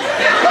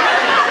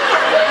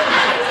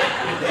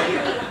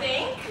 You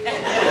think?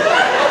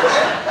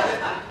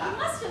 You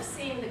must have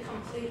seen the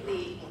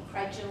completely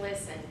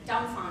incredulous and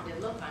dumbfounded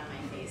look on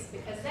my face,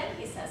 because then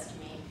he says to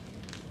me,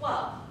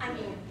 well, I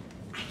mean,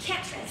 I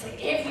can't translate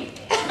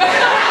everything. You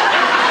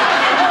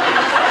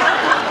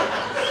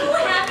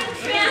haven't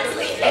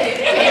translated it.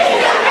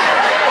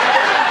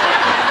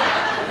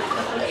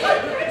 It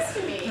occurs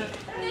to me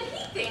that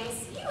he thinks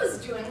he was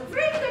doing a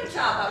very good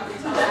job up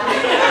until now.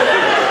 It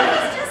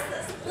was just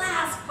this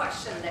last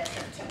question that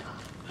tripped him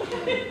up. I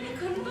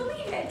couldn't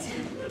believe it.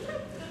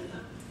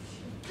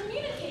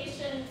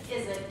 Communication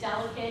is a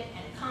delicate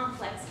and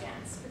complex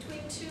dance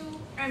between two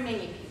or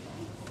many people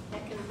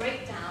that can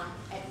break down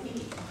at many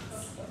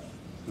points.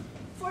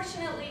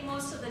 Fortunately,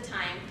 most of the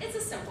time, it's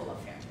a simple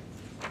affair.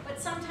 But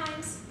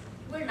sometimes,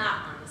 we're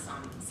not on the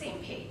same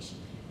page.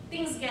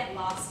 Things get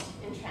lost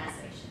in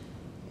translation.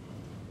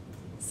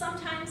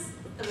 Sometimes,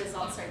 the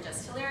results are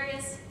just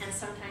hilarious, and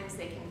sometimes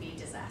they can be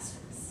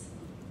disastrous.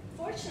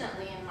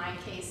 Fortunately, in my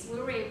case, we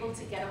were able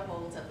to get a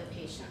hold of the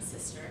patient's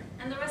sister,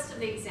 and the rest of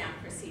the exam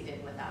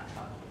proceeded without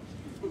trouble.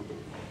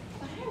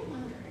 But I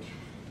wondered,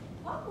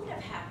 what would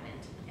have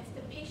happened if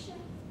the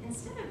patient,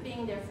 instead of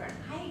being there for an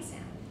eye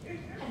exam,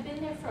 had been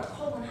there for a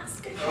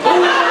colonoscopy?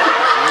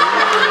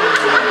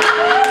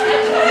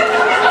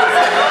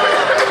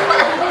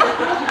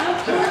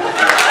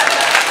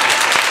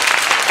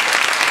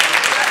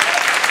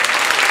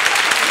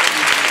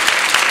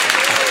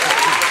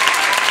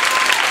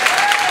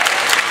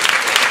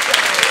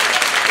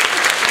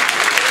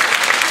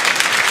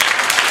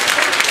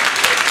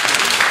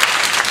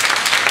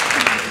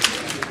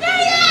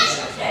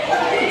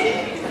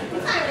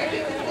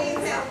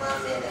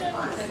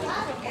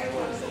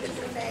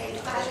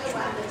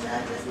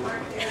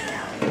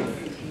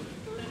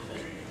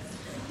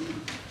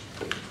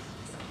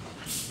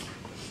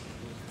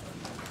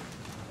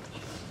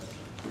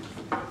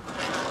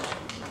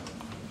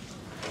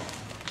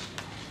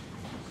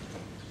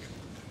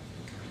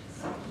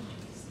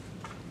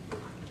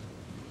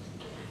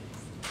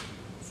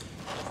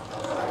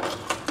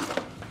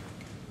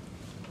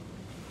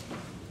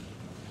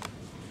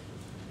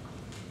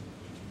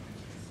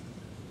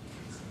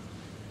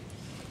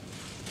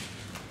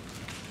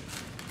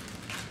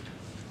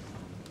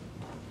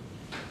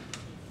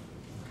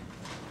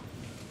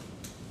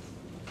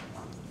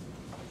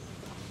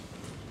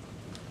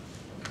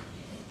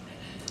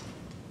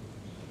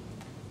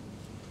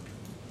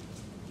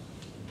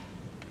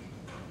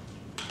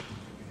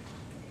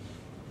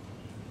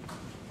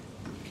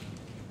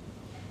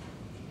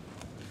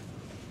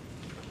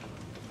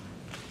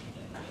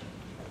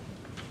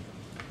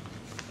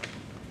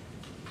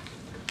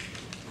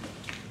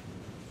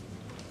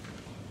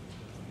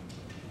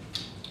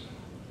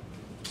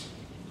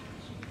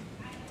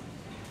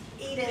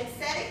 Eden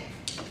said it.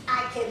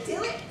 I can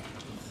do it.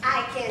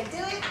 I can do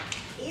it.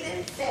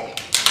 Eden said it.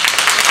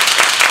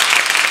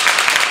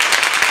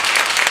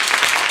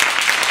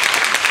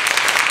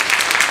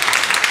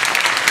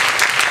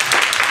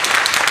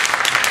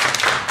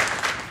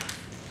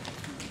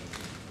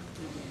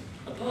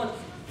 About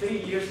 3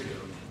 years ago,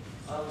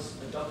 I was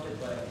adopted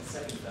by a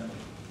second family,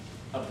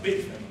 a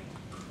big family,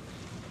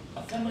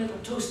 a family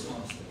of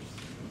Toastmasters.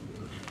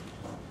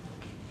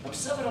 On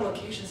several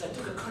occasions, I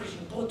took a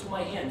encouraging boat to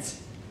my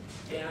hands,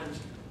 and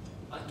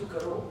I took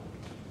a role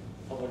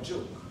of a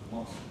joke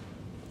monster.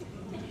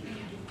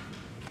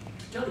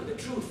 To tell you the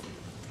truth,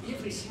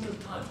 every single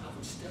time I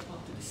would step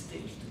up to the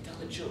stage to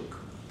tell a joke,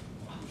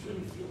 I would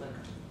really feel like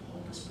a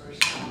homeless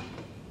person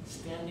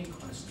standing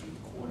on a street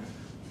corner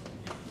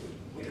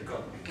with a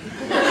cup.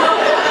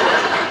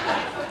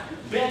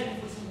 Begging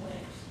for some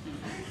legs.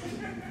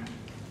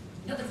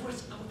 In other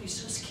words, I would be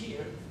so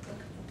scared,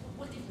 like,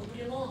 what if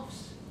nobody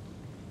laughs?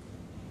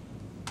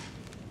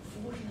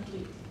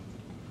 Fortunately,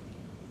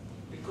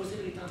 because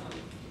every time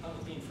I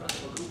would be in front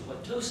of a group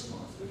of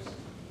Toastmasters,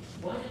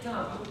 by the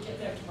time I would get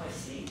back to my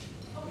seat,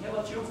 I would have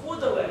a joke with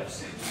the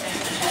laughs.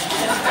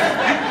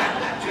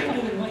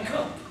 Drinking in my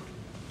cup.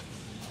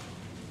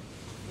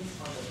 Please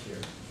find up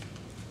here.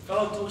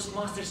 Fellow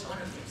Toastmasters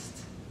honor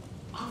guests,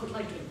 I would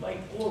like to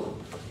invite all of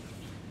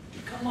you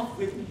to come up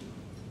with me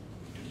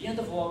to the end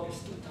of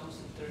August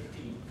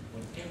 2013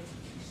 when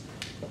everything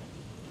started.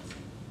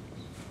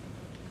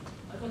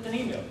 I got an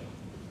email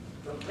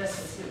from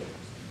President Sitter,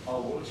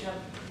 our world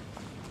champion,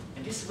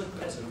 and this is what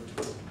President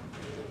told me.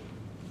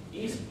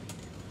 Easy.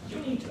 You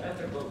need to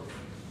enter both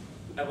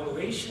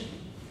evaluation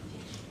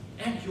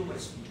and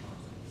humorous speech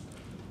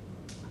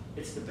contests.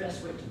 It's the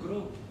best way to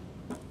grow,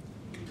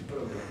 to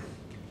progress.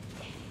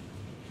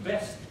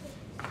 Best,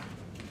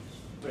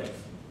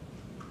 breath.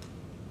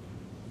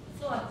 I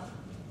thought,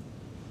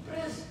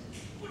 Prez,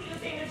 what do you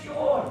think that you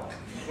are?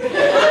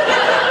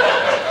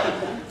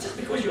 Just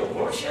because you're a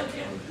world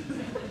champion?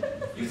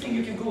 You think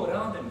you can go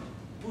around and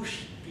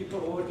push people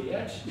over the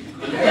edge?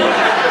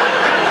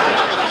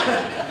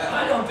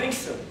 I don't think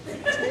so.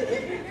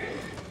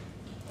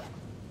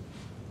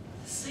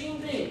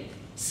 Same day,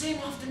 same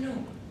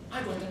afternoon,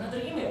 I got another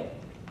email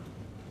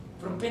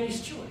from Penny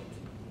Stewart,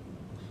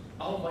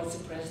 our Vice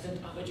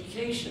President of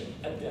Education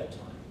at that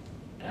time.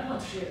 And I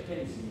want to share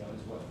Penny's email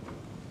as well.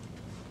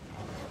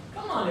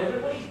 Come on,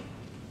 everybody.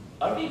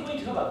 Are we going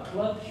to have a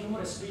club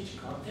humorous speech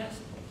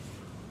contest?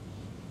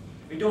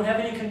 We don't have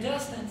any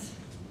contestants.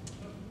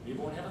 we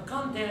won't have a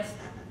contest.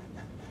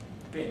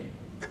 Ben.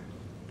 I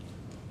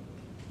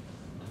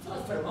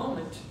thought for a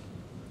moment,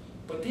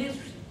 but then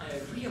I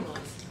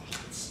realized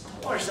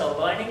stars are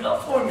lining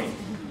up for me.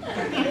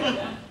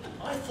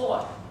 I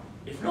thought,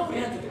 if nobody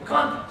entered the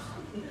contest,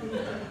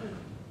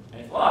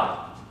 and if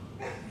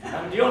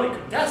I'm the only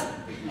contestant,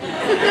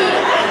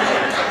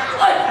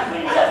 I can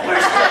win that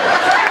first time.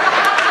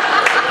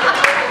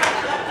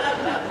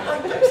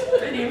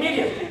 Then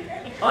immediately,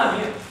 I'm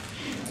here.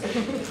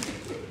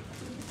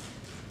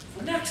 For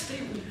the next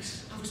 3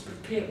 weeks, I was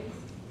prepared,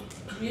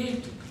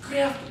 creating,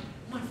 crafting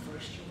my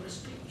first humorous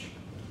speech.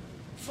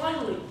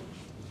 Finally,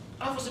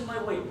 I was on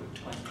my way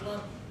to my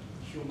club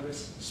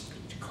humorous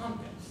speech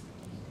contest,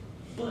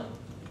 but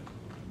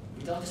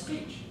without a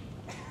speech.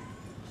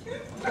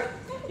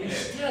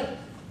 Instead,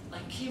 I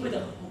came with a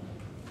hope.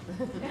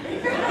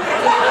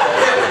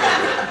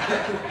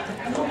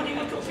 Nobody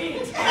would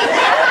compete.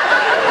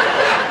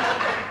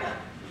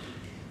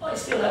 I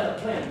still had a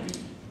plan B,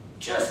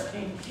 just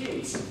in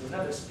case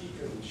another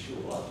speaker would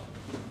show up.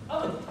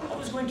 I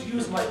was going to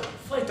use my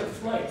fight or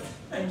flight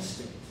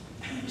instinct.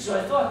 So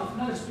I thought if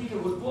another speaker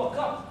would walk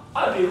up,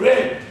 I'd be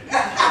ready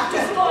to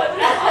fly.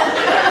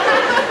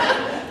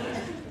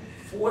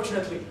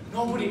 Fortunately,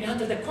 nobody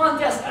entered the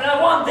contest, and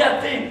I won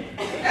that thing.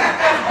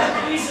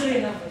 Easily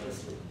and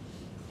effortlessly.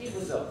 It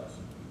was up.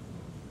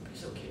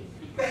 It's okay.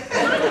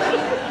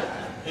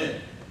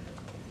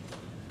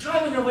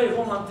 Driving away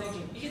home, I'm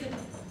thinking, Ethan,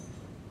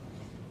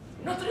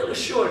 I'm not really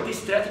sure this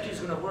strategy is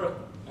going to work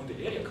on the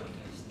area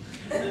contest.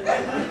 So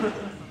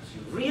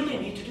you really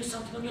need to do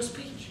something on your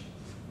speech.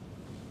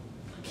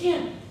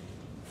 Again,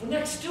 for the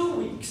next 2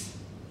 weeks,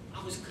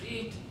 I was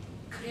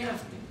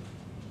crafting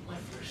my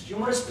first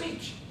humorous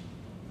speech.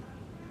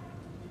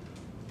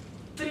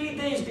 3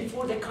 days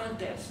before the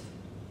contest,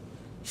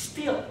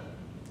 still,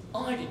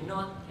 I did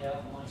not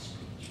have my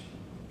speech.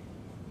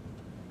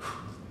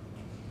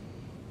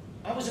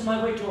 I was on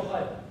my way to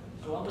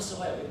Columbus,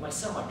 Ohio, with my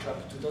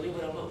semi-truck to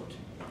deliver a load.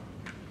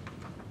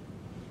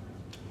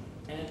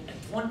 And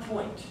at one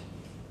point,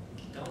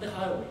 down the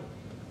highway,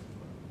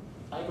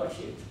 I got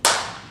hit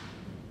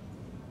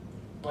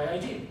by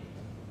idea.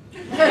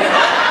 Instantly,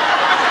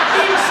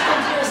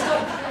 I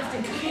started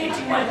crafting,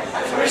 creating my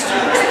first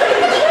humorous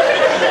speech.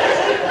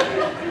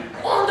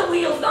 On the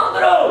wheels, down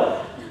the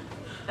road.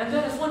 And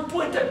then at one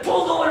point, I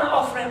pulled over an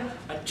off-ramp,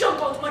 I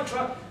jumped out of my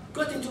truck,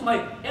 got into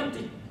my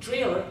empty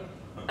trailer,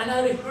 and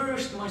I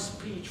rehearsed my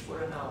speech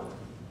for an hour.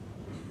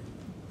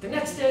 The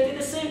next day, I did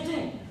the same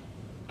thing.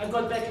 I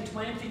got back into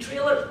my empty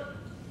trailer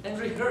and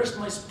rehearsed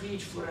my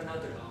speech for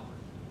another hour.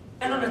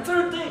 And on the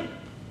third day,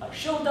 I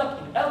showed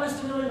up in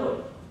Evanston,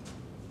 Illinois,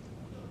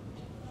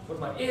 for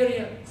my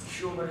area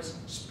humorous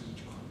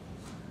speech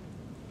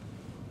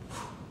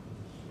contest.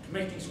 To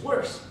make things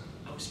worse,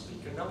 I was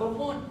speaker number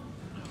 1.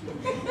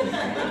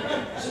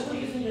 So what do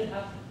you think that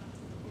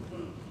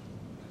happened?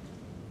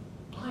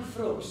 I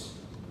froze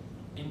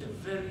in the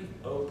very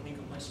opening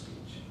of my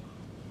speech.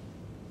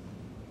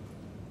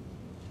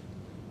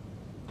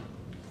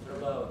 For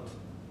about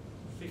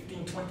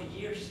 15, 20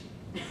 years.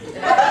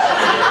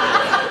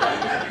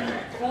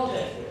 Felt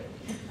that way.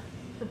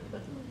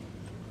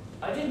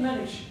 I did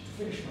manage to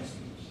finish my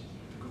speech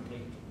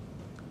completely.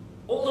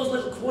 All those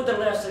little quarter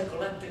laughs I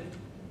collected,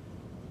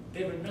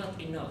 they were not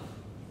enough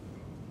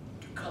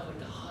to cover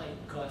the high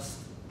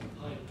cost,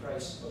 high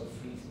price of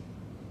freezing.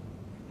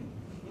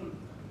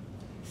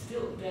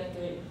 Still that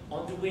day,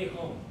 on the way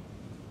home,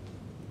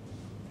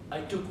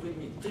 I took with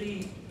me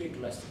 3 big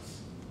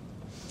lessons.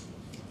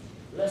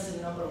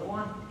 Lesson number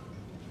 1,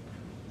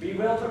 be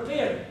well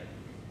prepared.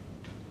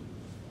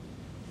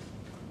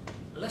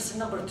 Lesson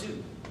number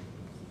 2,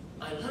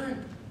 I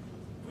learned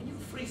when you're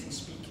freezing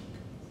speaking,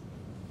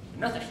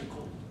 you're not actually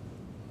cold.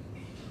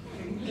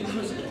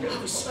 Because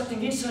I was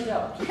sweating inside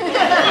out.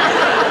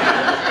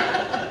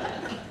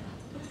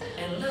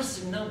 And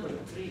lesson number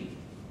 3,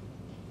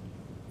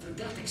 through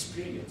that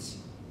experience,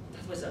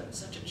 that was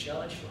such a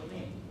challenge for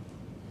me.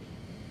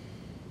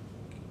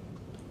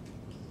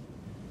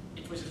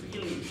 It was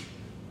really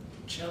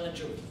a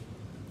challenge of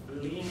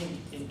leaning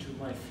into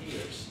my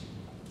fears,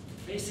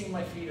 facing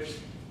my fears,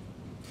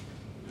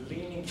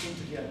 leaning into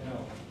the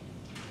unknown,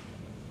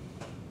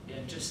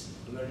 and just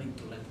learning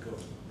to let go.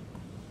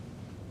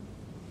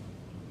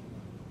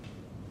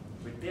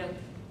 With that,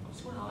 I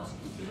was going to ask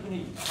you, do you have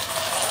any?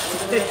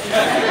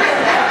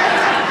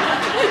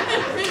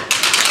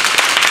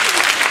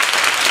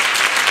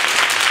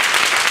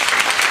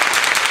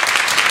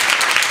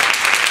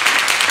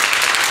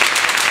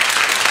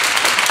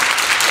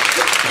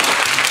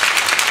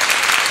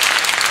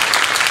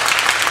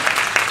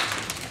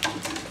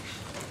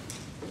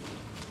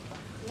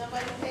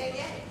 Nobody said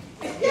yay.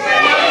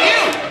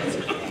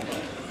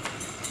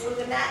 We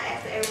would now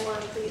ask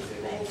everyone please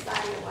remain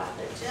silent while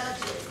the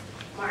judges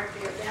mark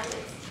their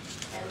ballots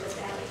and the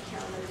ballot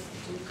counters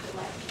do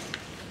collect.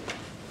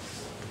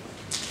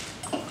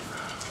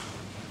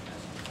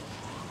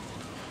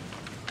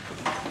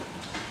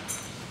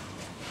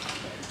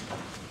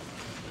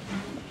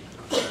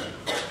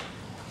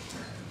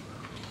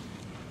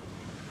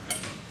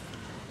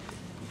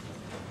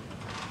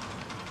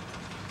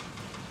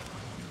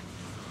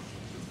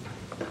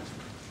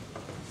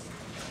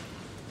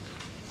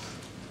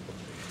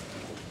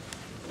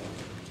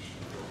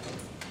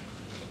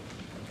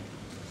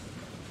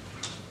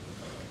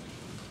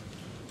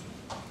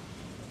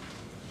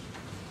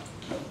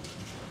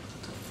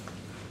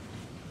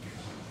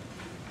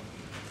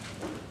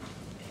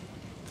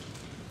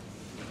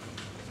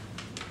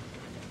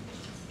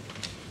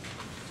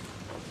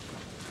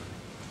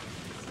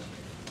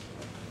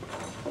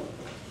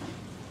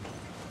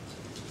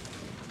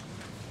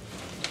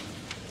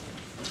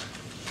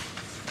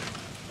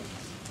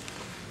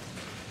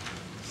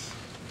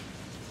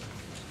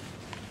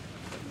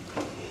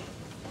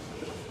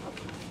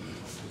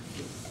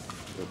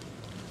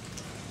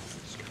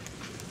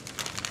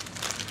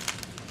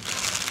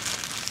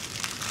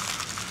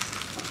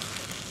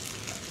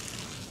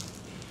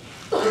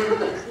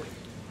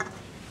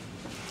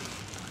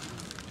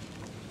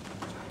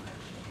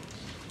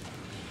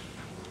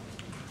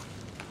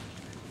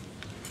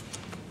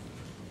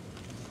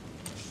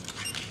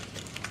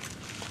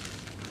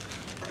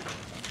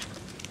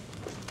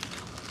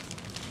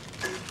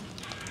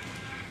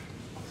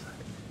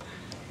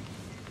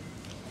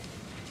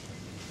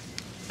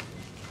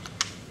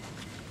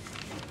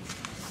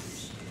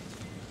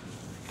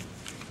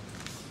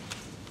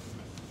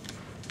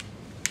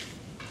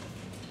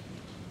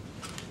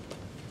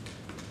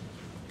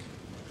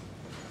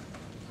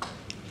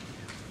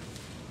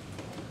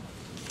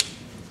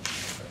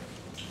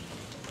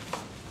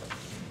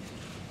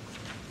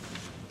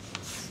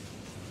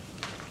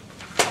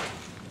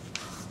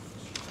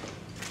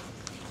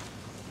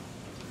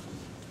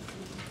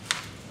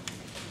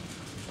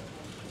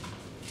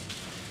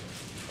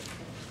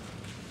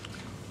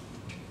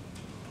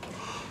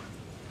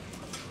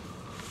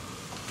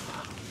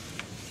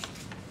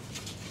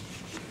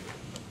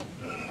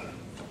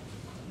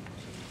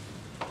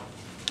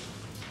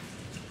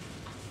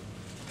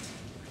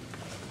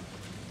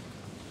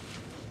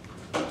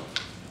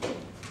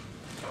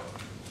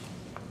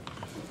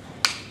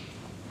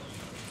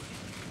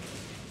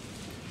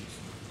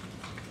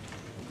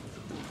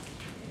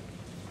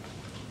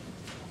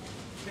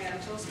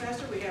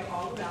 Toastmaster, we have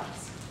all the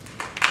ballots.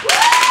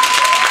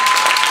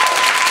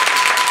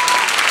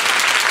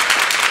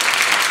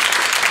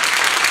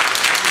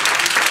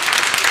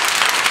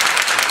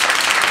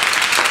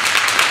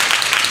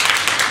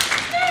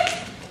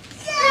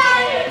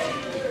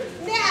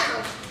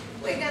 Now,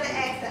 we're going to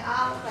ask that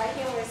all of our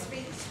humorous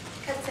speech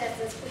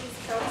contestants please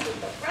come to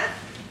the front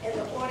in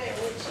the order in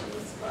which you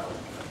spoke.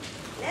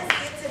 Let's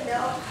get to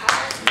know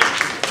our speech.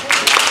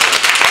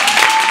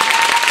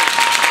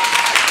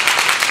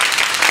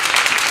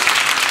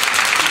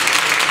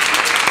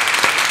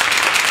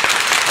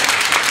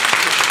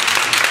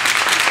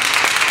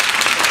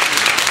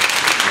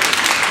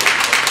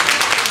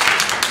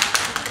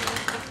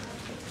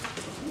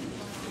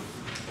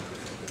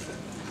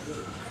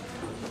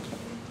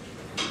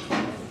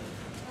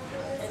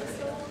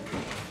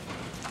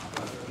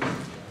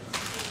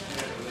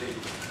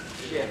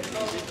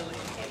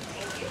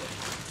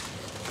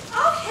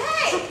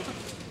 Okay,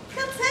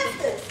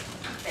 contestants,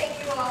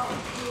 thank you all.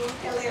 You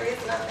hilarious,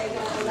 and I think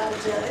I'm not a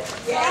judge.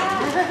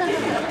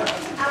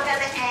 Yeah. I'm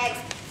gonna ask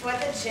for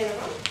the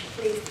general.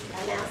 Please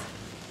announce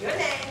your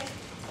name,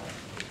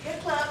 your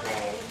club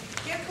name,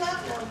 your club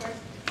number,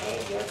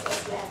 and your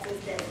Toastmasters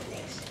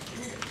designation.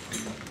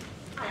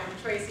 Hi, I'm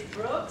Tracy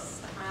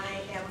Brooks.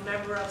 I am a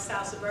member of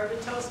South Suburban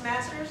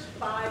Toastmasters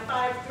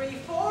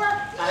 5534.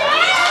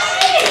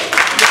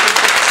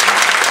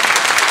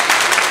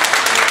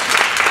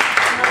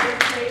 My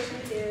information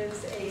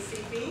is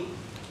ACB.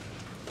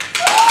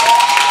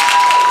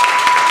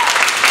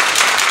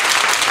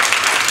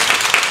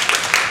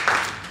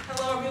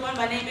 Hello everyone,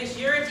 my name is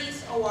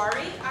Eurydice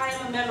Owari. I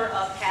am a member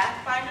of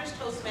Pathfinders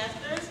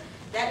Toastmasters.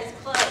 That is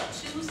Club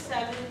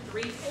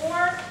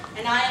 2734,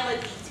 and I am a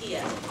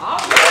DTS.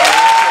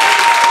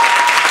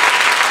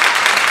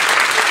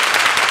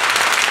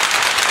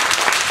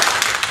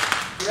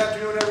 Good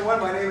afternoon, everyone.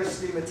 My name is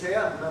Steve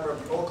Matea. I'm a member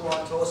of the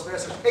Oaklawn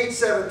Toastmasters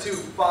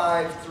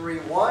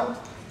 872531,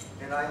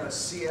 and I'm a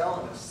CL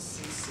and a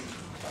CC.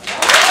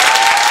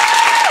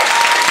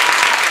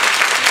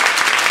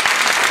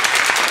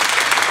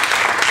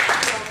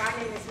 My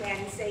name is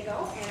Manny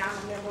Sago, and I'm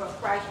a member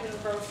of Christ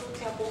Universal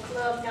Temple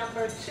Club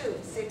number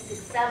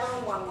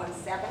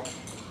 2667117,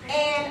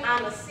 and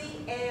I'm a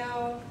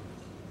CL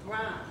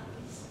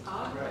Grimes.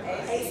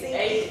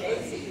 ACB.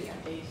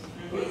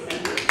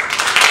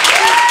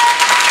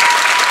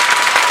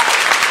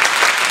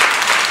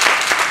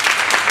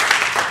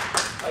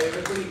 Hi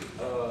everybody,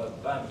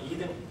 I'm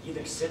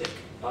Eden Siddick.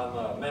 I'm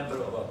a member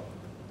of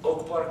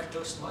Oak Park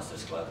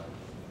Toastmasters Club,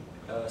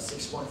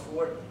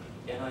 614,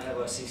 and I have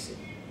a CC.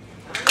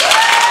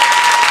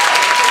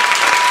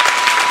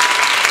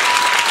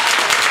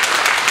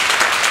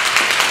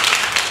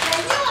 Now,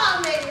 you all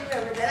may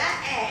remember that I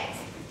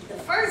asked the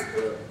first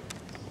group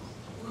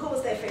who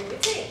was their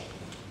favorite team.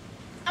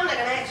 I'm not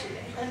going to ask you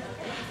that.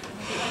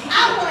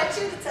 I want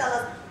you to tell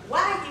us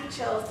why you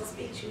chose the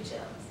speech you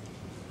chose.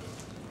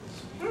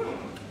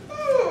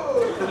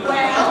 Well,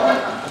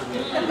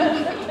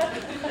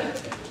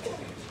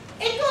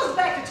 it goes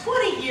back to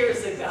 20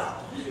 years ago.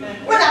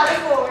 When I was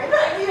born.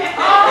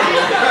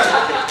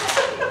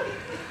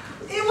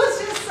 It was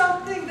just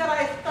something that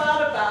I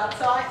thought about.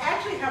 So I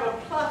actually have a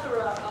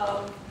plethora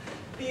of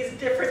these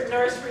different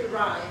nursery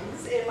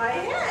rhymes in my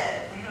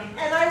head.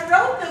 And I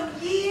wrote them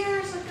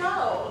years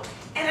ago.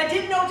 And I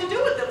didn't know what to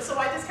do with them, so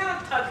I just kind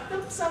of tucked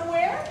them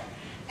somewhere.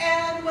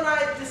 And when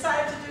I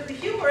decided to do the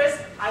humorous,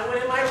 I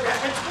went in my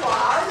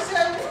repertoire and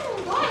said,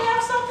 do I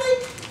have something?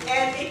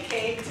 And it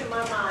came to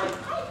my mind,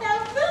 I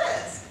have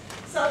this.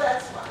 So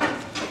that's why.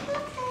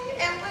 Okay,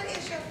 and what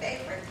is your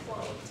favorite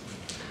quote?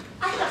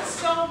 I have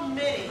so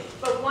many,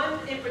 but one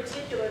in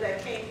particular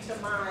that came to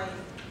mind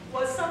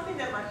was something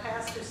that my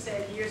pastor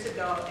said years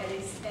ago, and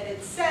it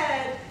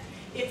said,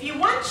 if you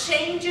want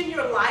change in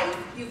your life,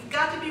 you've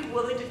got to be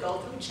willing to go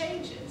through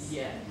changes.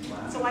 Yeah.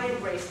 Wow. So I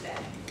embraced that.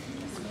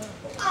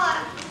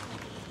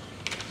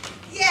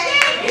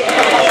 Yay!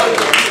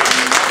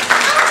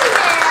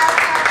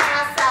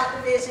 Our South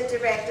Division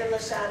Director,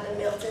 LaShonda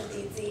Milton,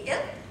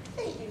 DTM.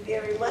 Thank you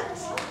very much.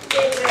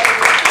 Thank you very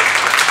much.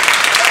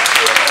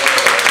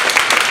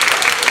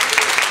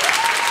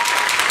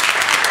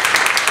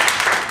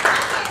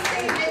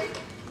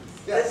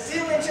 Yes. Do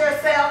it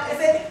yourself. Is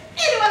it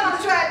anyone want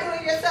to try to do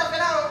it yourself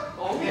at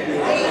home? Okay.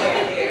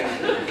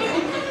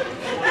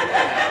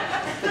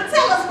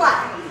 Tell us why.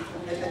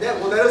 And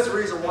that is the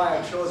reason why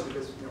I chose it,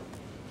 because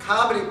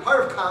comedy,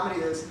 part of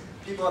comedy is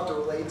people have to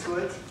relate to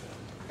it,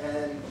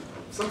 and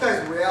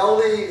sometimes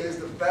reality is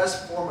the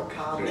best form of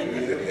comedy.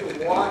 You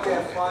can walk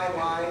that fine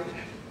line.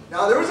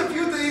 Now, there was a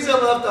few things I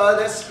left out of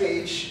that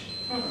speech.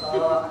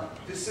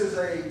 This is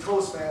a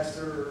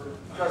Toastmaster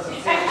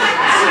presentation.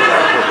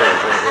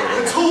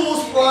 The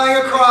tools flying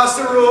across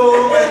the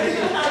room and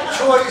the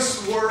choice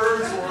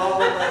words were all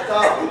left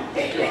out.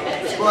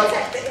 But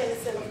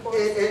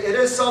it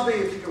is something,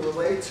 if you can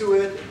relate to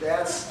it,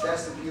 that's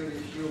the beauty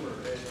of humor.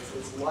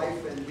 It's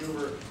life and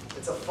humor.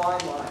 It's a fine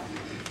line.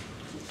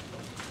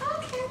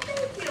 Okay,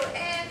 thank you.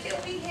 And can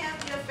we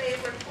have your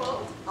favorite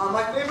quote?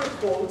 My favorite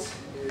quote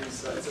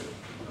is,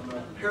 I'm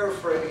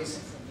paraphrase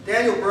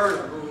Daniel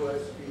Burnham, who,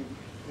 if you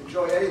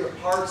enjoy any of the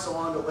parks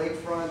along the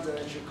lakefront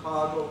in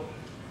Chicago,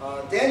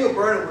 Daniel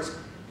Burnham was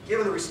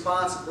given the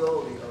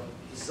responsibility of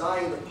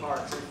designing the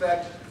parks. In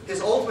fact,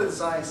 his ultimate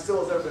design still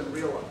has never been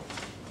realized.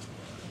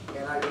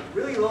 And I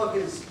really love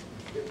his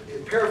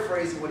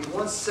paraphrasing what he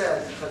once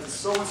said, because it's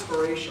so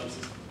inspirational. He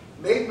says,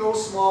 "Make no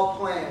small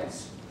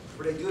plans,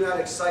 for they do not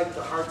excite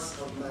the hearts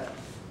of men."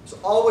 So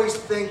always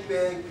think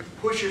big,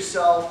 push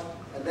yourself,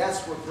 and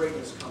that's where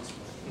greatness comes from.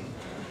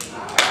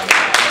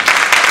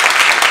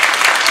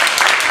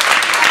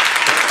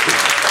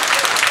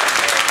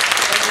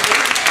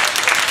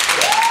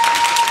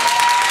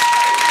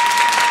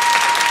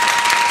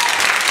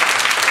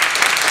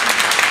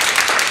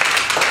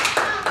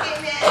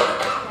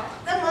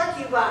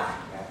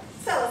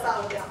 Tell us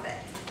all about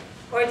that.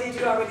 Or did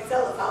you already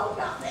tell us all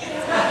about that?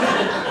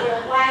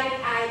 Well, why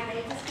did I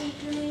make the speech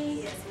to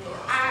me? Yes,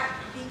 ma'am.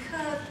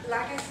 Because,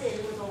 like I said,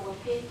 it was over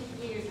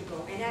 50 years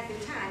ago, and at the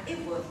time, it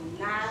was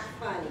not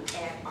funny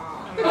at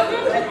all.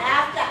 But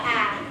after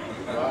I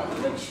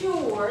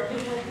matured and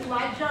went through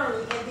my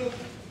journey and then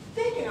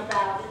thinking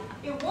about it,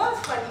 it was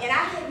funny. And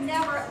I had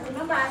never,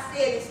 remember I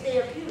said it's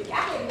therapeutic,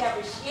 I had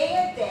never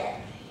shared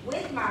that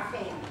with my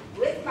family,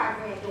 with my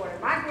granddaughter.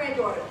 My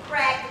granddaughter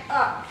cracked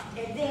up,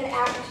 and then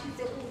after she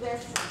said, "Ooh,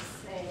 that's so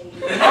sad."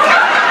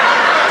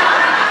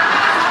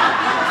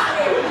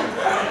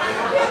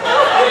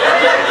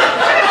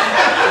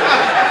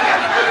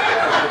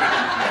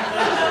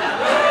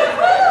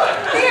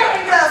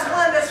 Theory does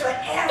wonders for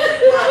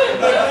everyone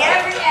in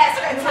every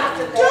aspect of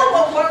the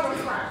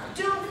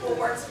do what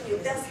works for you.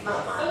 That's my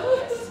motto.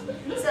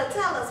 So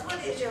tell us, what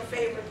is your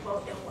favorite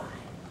quote and why?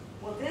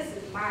 Well, this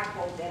is my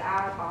quote that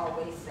I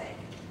always say.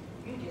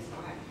 You just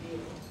don't have to deal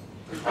with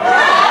it.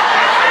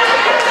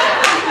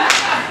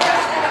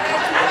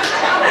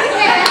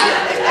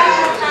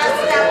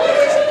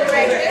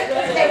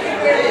 Thank you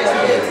very much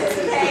for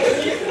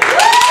participating.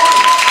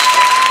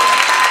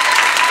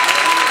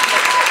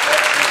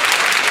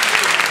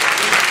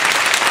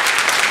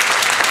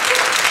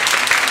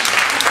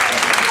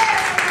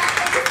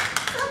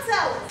 So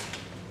tell us,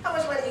 how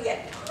much money you get?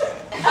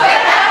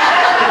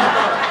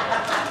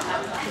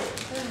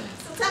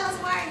 So tell us,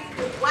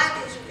 why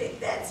did you pick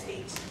that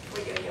speech for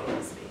your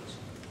humorous speech?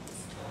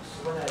 So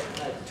when I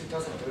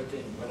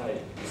 2013, when I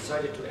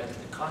decided to enter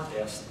the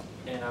contest,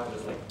 and I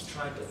was like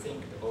trying to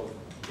think of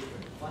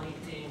different funny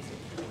things,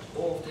 and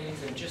old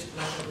things, and just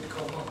nothing would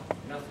come up,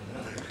 nothing.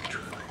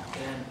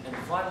 And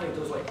finally, it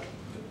was like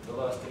the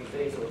last 3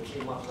 days, it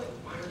came up like,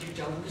 why don't you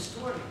tell them the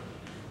story?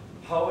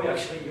 How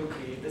actually you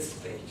create this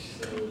speech?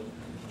 So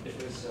it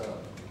was,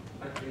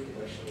 I created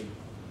actually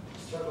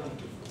struggling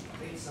to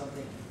create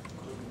something,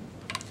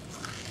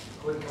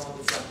 couldn't come up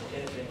with something,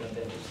 anything, and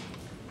then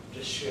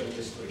just sharing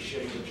the story,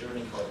 sharing the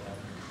journey how it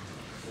happened.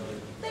 So,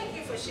 Thank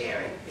you for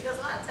sharing, because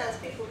a lot of times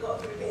people go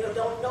through,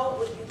 don't know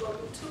what you go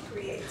through to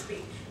create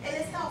speech, and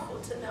it's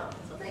helpful to know.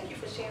 So thank you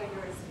for sharing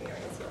your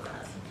experience with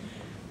us.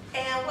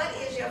 And what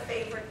is your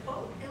favorite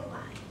quote and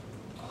why?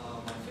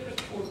 my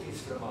favorite quote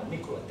is from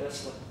Nikola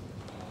Tesla.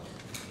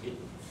 It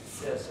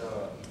says,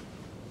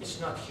 "It's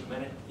not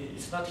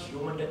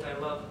human that I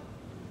love,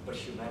 but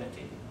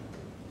humanity."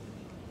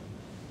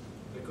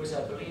 Because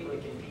I believe,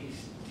 like in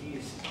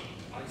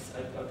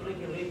I believe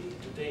we live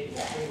today in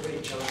very,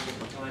 very challenging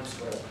times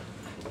for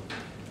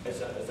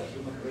as a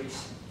human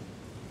race.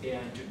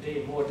 And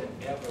today, more than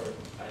ever,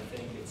 I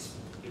think it's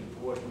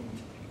important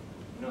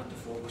not to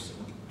focus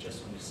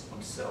just on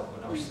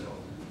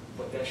ourselves,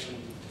 but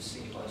actually to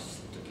see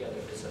us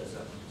together as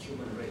a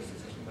human race,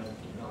 as a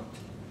humanity, not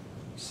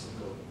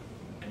single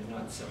and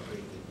not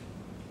separated.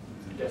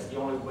 And that's the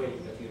only way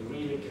that we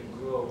really can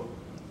grow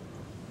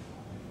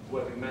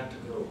where we're meant to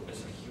grow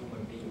as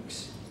human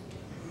beings,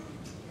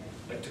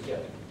 like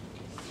together.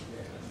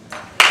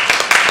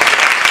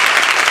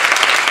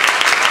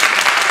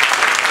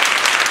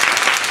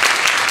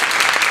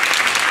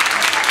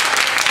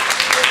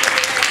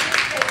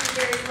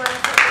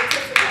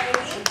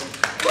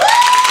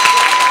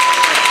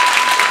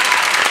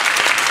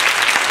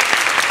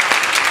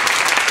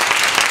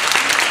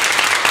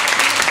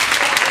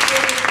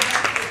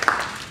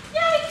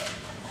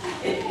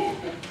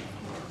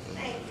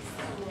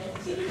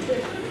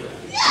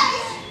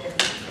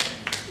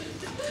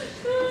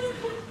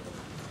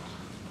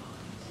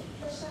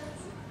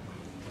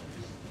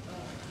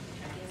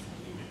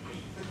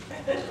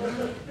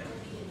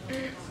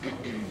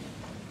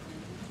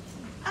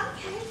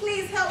 Okay,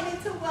 please help me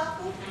to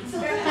welcome to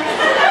the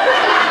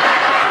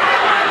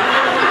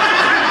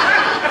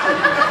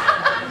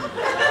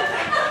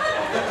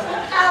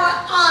our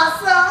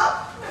awesome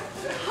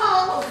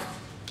host.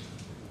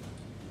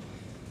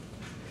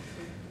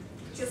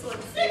 Just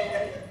want to say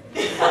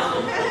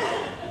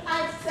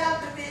our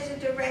subdivision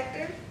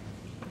director,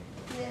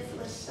 Ms.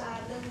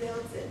 LaShonda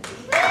Milton.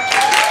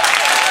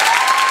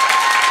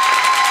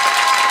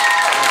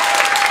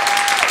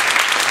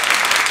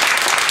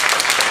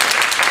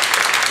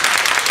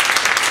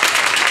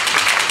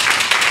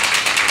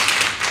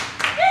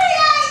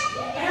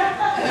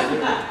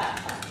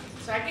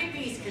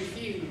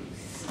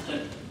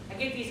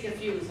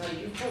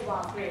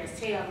 is?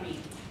 Tell me.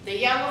 The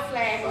yellow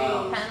flag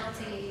means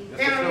Penalty.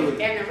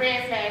 penalty, and the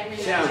red flag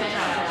means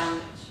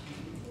Challenge.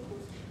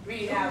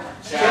 Read out.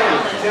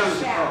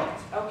 Challenge.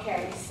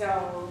 Okay,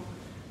 so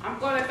I'm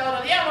gonna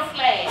throw the yellow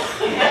flag.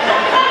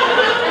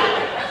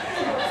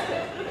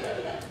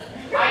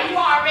 Are you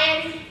all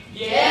ready?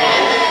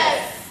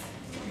 Yes.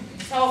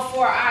 So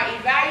for our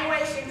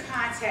evaluation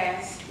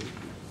contest,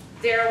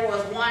 there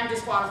was one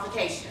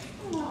disqualification.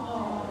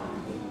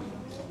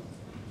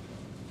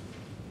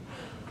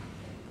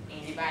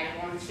 Anybody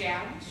want to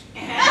challenge?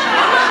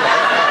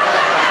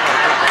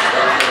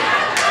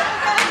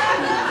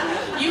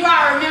 You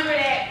all remember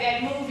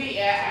that movie?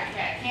 I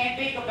can't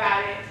think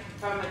about it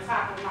from the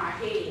top of my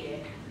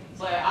head,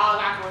 but all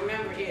I can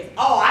remember is,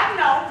 oh, I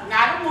know,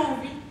 not a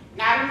movie,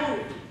 not a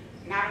movie,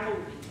 not a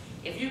movie.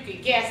 If you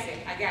could guess it,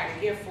 I got a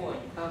gift for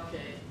you.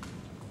 Okay.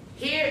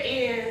 Here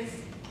is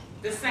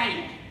the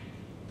saying.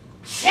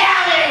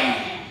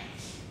 Challenge!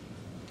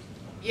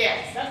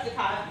 Yes. That's the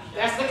Cosby Show.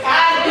 That's the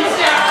Cosby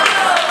Show.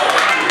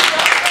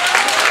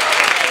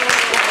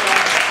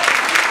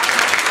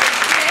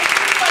 Thank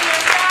you for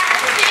your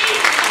time.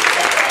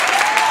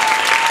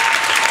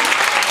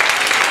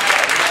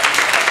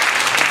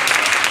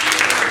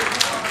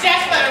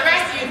 Just for the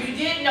rest of you, if you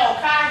didn't know,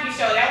 Cosby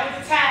Show, that was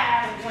the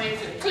time when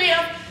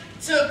Cliff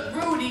took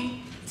Rudy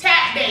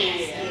tap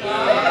dancing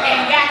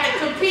and got to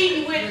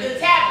competing with the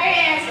tap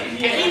dance, and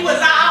he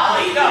was all,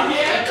 you know,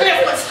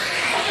 Cliff was,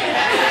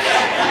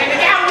 and the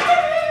guy was,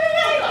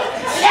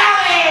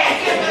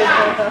 challenge!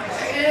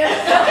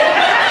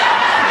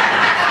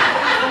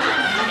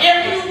 If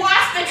you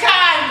watch the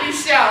Cosby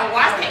Show,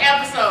 watch the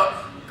episode,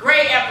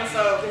 great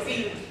episode, because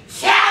he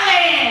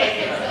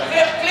challenge!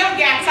 Cliff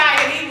got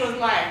tired, he was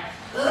like,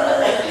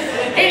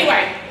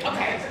 anyway,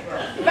 okay.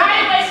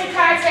 Evaluation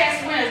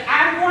contest winners.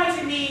 I'm going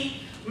to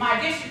need my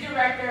district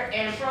director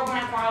and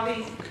program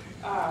quality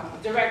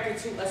director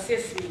to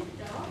assist me.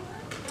 So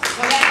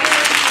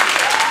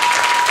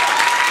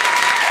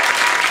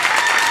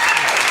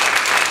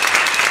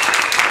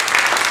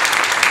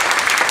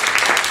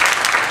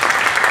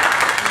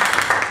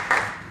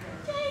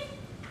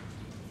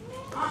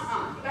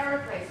third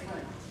place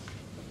winner.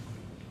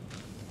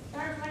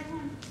 Third place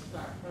winner?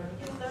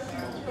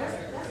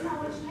 That's not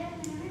what you had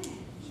in your hand.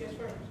 She's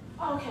first.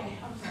 Okay,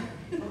 I'm sorry.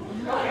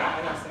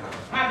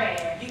 My bad.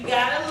 You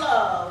gotta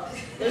love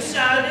the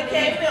Shonda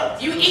K. Milton.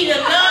 You either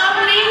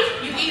love me,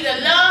 or you either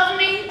like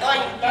me,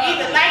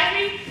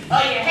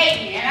 or you hate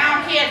me. And I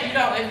don't care if you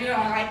don't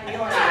like me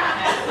or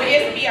not. But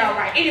it'll be all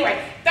right. Anyway,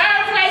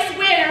 third place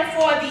winner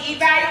for the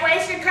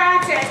evaluation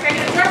contest, and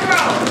the drum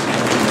roll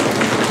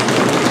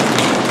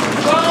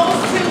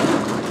goes to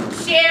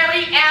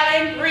Sherry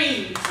Allen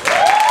Reeves.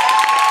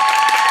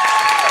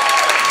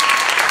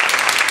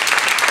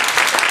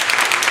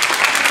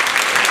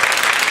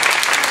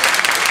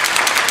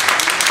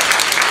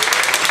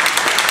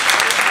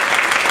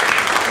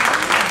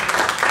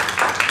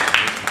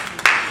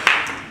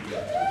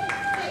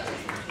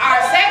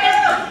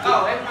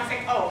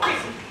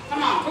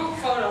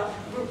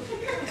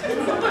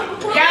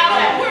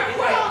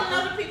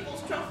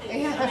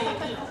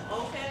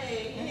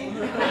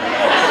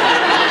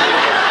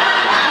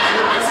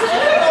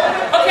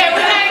 Okay,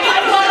 we're not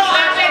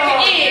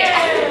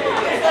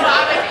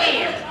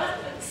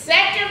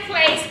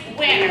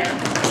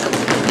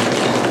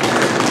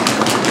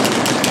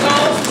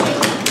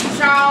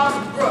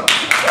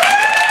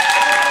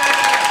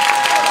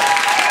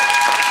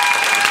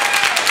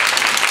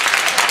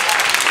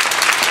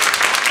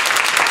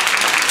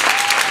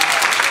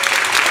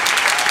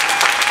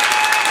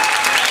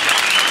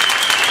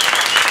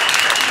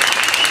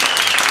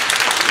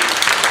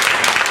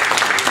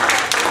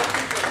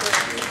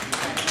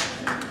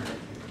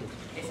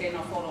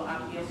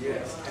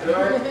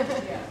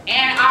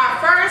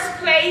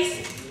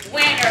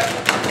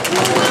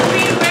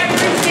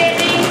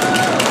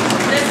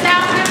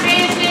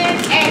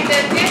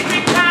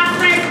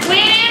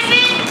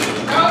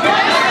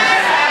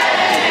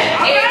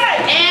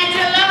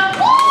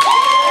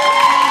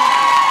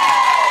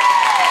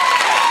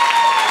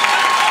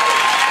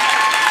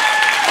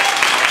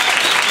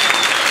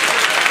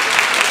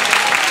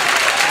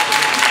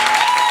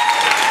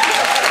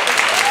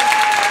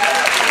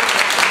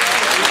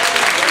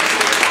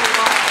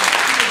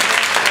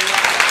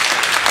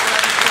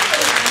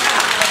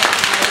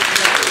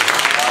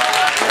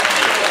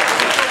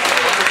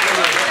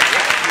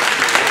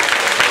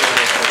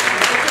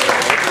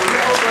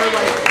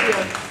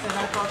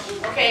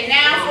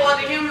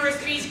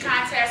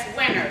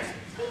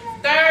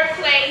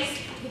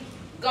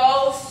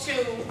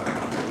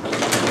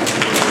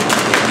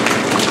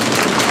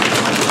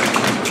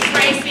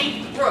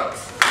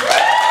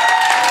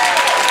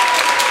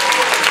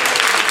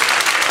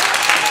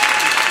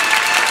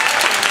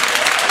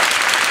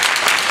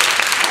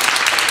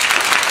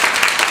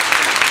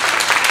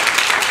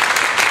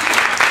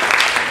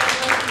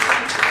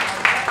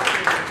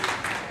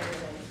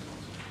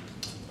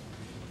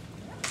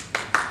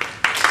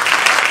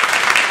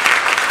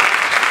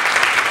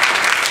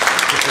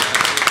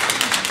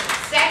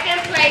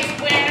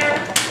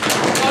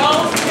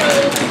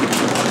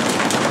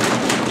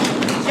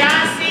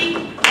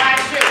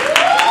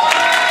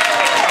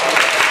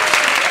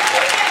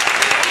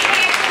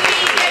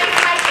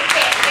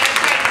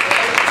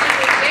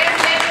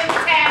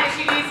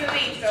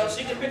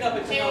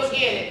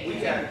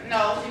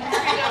No, she won't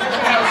pick up the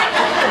trash.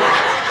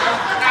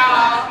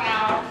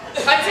 No.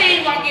 Her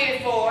team won't get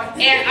it for her.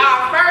 And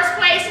our first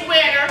place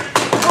winner,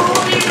 who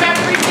will be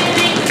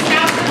representing the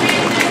South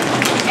Division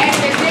at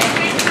the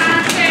district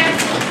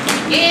contest,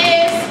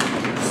 is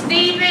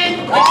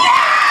Stephen.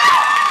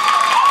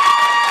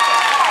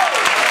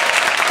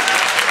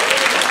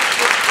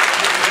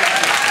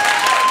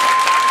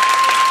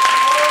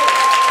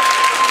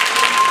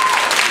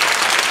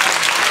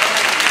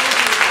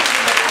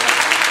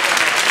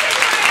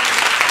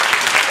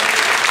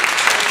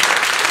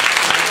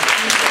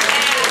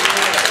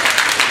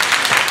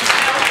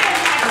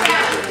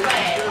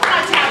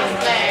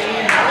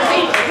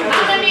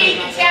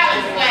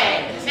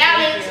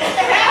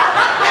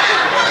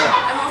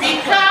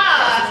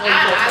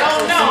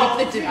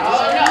 I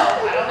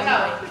don't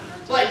know.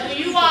 But do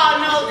you all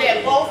know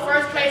that both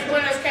first place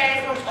winners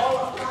came from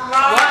Oklahoma?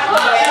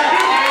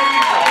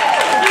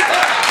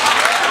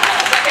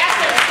 That's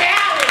a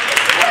challenge.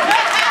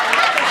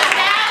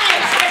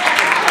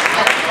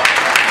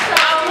 So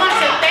I want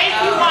to thank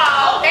you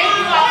all. Thank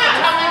you all for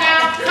coming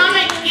out. Come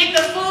and get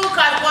the food,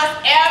 because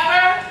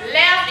whatever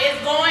left is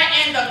going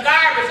in the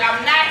garbage. I'm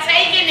not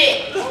taking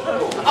it.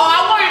 Oh,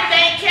 I want to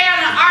thank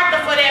Karen and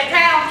Arthur for that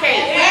pound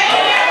cake.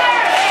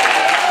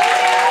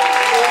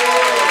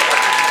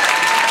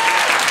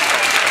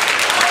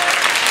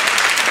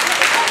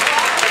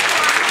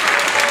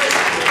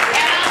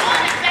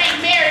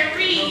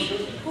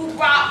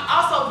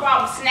 Also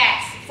brought snacks.